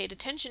 constantly paid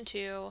attention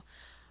to,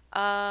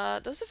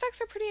 those effects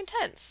are pretty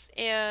intense.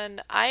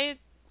 And I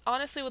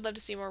honestly would love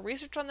to see more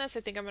research on this. I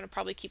think I'm going to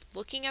probably keep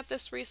looking at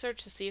this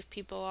research to see if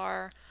people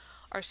are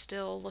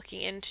still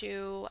looking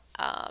into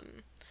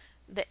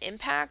the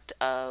impact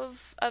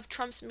of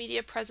Trump's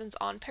media presence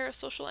on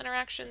parasocial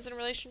interactions and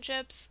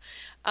relationships.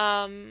 But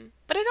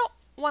I don't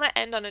want to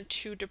end on a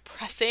too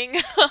depressing,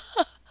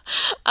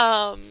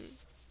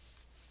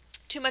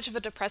 too much of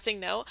a depressing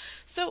note.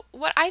 So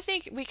what I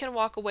think we can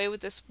walk away with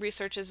this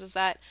research is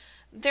that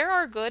there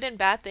are good and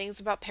bad things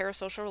about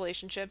parasocial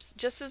relationships,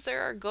 just as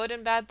there are good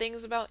and bad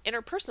things about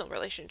interpersonal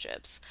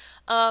relationships.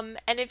 And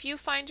if you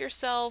find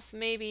yourself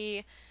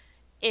maybe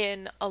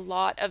in a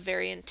lot of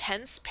very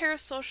intense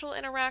parasocial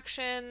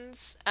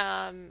interactions,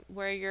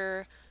 where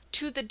you're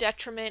to the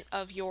detriment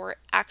of your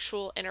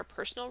actual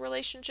interpersonal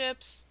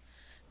relationships,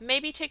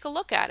 maybe take a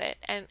look at it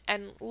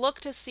and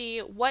look to see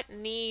what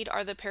need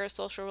are the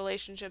parasocial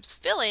relationships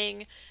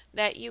filling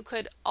that you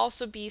could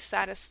also be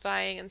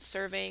satisfying and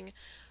serving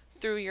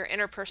through your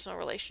interpersonal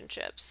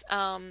relationships.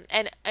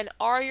 And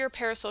are your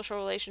parasocial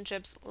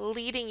relationships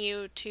leading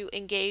you to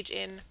engage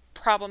in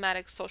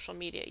problematic social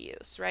media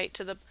use, right?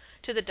 To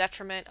the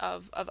detriment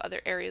of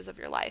other areas of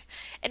your life.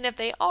 And if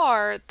they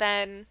are,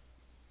 then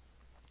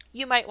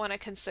you might want to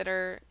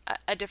consider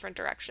a different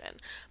direction.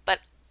 But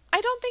I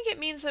don't think it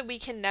means that we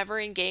can never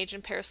engage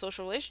in parasocial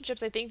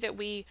relationships. I think that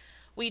we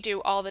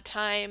do all the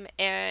time,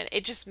 and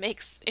it just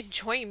makes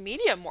enjoying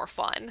media more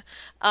fun.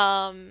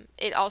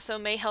 It also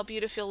may help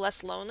you to feel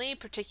less lonely,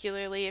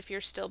 particularly if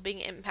you're still being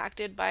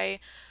impacted by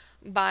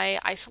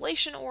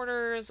isolation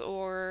orders,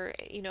 or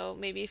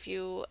maybe if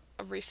you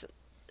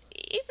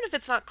even if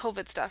it's not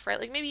COVID stuff, right?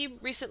 Like maybe you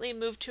recently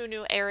moved to a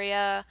new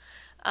area,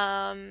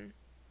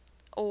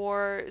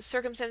 or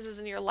circumstances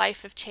in your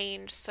life have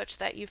changed such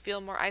that you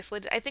feel more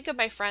isolated. I think of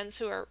my friends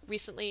who are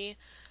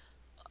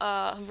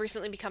have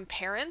recently become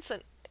parents,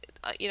 and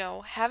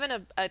having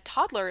a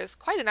toddler is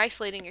quite an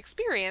isolating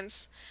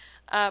experience,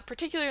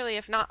 particularly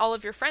if not all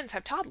of your friends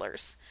have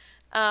toddlers.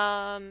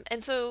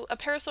 And so a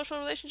parasocial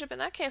relationship in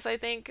that case, I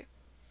think,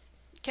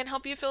 can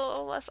help you feel a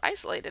little less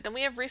isolated. And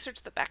we have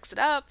research that backs it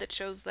up, that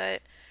shows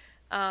that,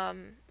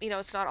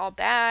 it's not all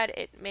bad.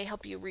 It may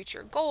help you reach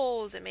your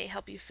goals. It may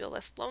help you feel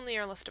less lonely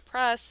or less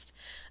depressed.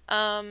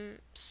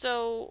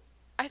 So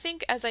I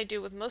think, as I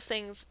do with most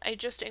things, I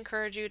just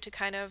encourage you to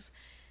kind of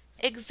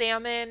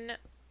examine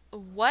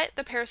what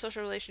the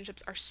parasocial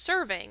relationships are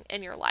serving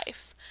in your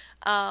life.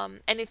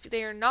 And if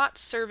they are not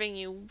serving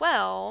you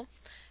well,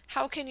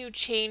 how can you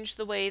change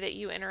the way that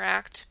you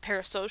interact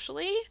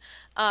parasocially?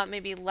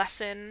 Maybe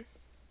lessen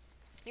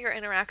your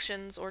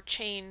interactions or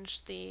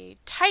change the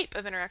type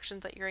of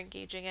interactions that you're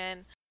engaging in.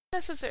 You don't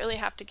necessarily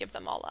have to give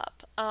them all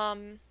up.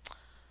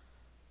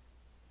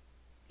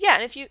 Yeah,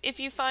 and if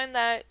you find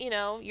that,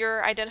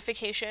 your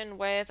identification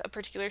with a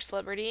particular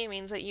celebrity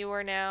means that you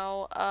are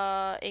now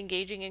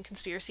engaging in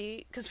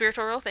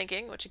conspiratorial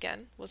thinking, which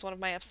again was one of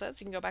my episodes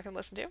you can go back and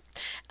listen to,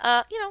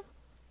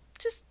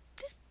 just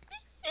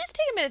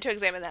take a minute to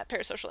examine that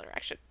parasocial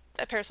interaction,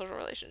 a parasocial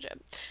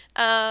relationship.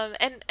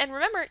 And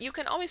remember, you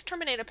can always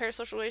terminate a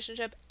parasocial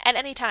relationship at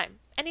any time.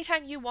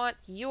 Anytime you want,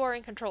 you are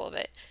in control of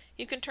it.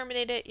 You can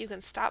terminate it, you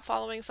can stop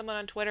following someone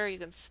on Twitter, you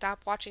can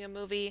stop watching a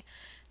movie.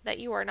 that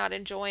you are not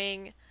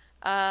enjoying,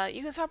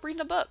 you can stop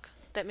reading a book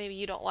that maybe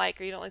you don't like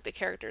or you don't like the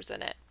characters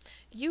in it.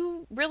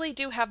 You really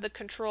do have the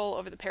control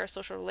over the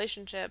parasocial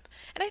relationship,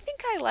 and I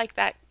think I like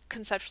that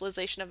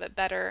conceptualization of it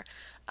better,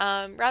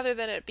 rather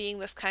than it being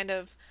this kind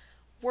of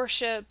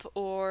worship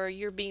or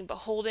you're being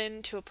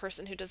beholden to a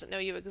person who doesn't know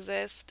you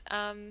exist.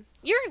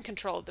 You're in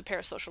control of the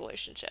parasocial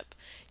relationship.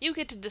 You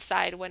get to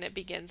decide when it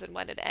begins and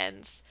when it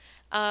ends.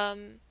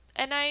 And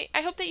I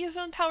hope that you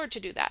feel empowered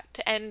to do that,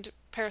 to end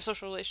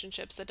parasocial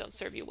relationships that don't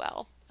serve you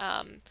well,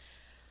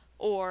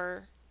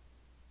 or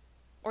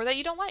that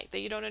you don't like, that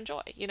you don't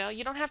enjoy. You know,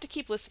 you don't have to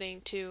keep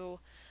listening to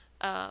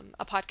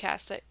a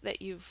podcast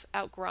that you've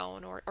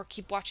outgrown, or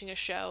keep watching a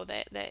show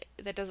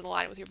that doesn't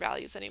align with your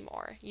values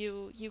anymore.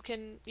 You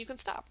can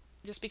stop.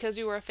 Just because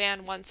you were a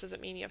fan once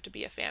doesn't mean you have to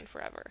be a fan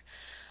forever.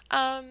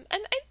 And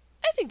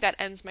I think that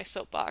ends my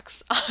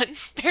soapbox on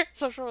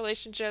parasocial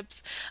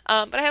relationships.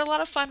 But I had a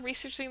lot of fun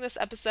researching this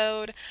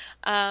episode.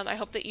 I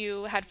hope that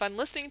you had fun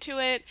listening to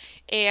it,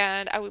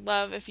 and I would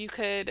love if you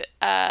could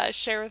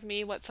share with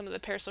me what some of the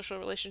parasocial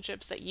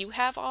relationships that you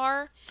have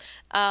are.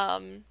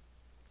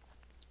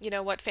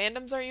 What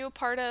fandoms are you a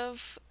part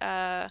of?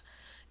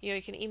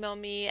 You can email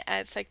me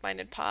at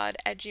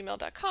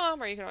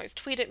psychmindedpod@gmail.com, or you can always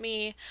tweet at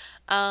me.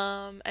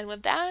 And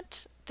with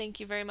that, thank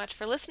you very much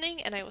for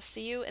listening, and I will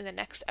see you in the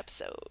next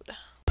episode.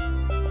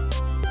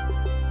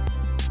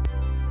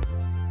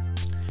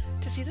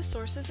 To see the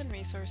sources and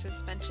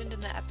resources mentioned in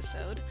the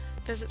episode,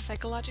 visit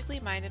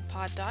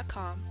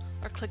psychologicallymindedpod.com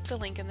or click the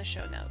link in the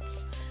show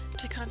notes.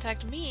 To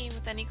contact me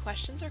with any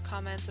questions or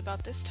comments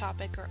about this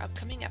topic or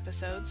upcoming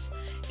episodes,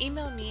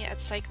 email me at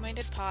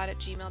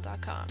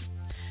psychmindedpod@gmail.com.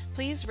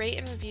 Please rate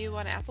and review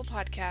on Apple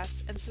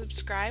Podcasts and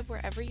subscribe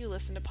wherever you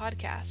listen to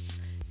podcasts.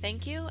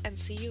 Thank you, and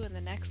see you in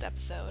the next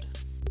episode.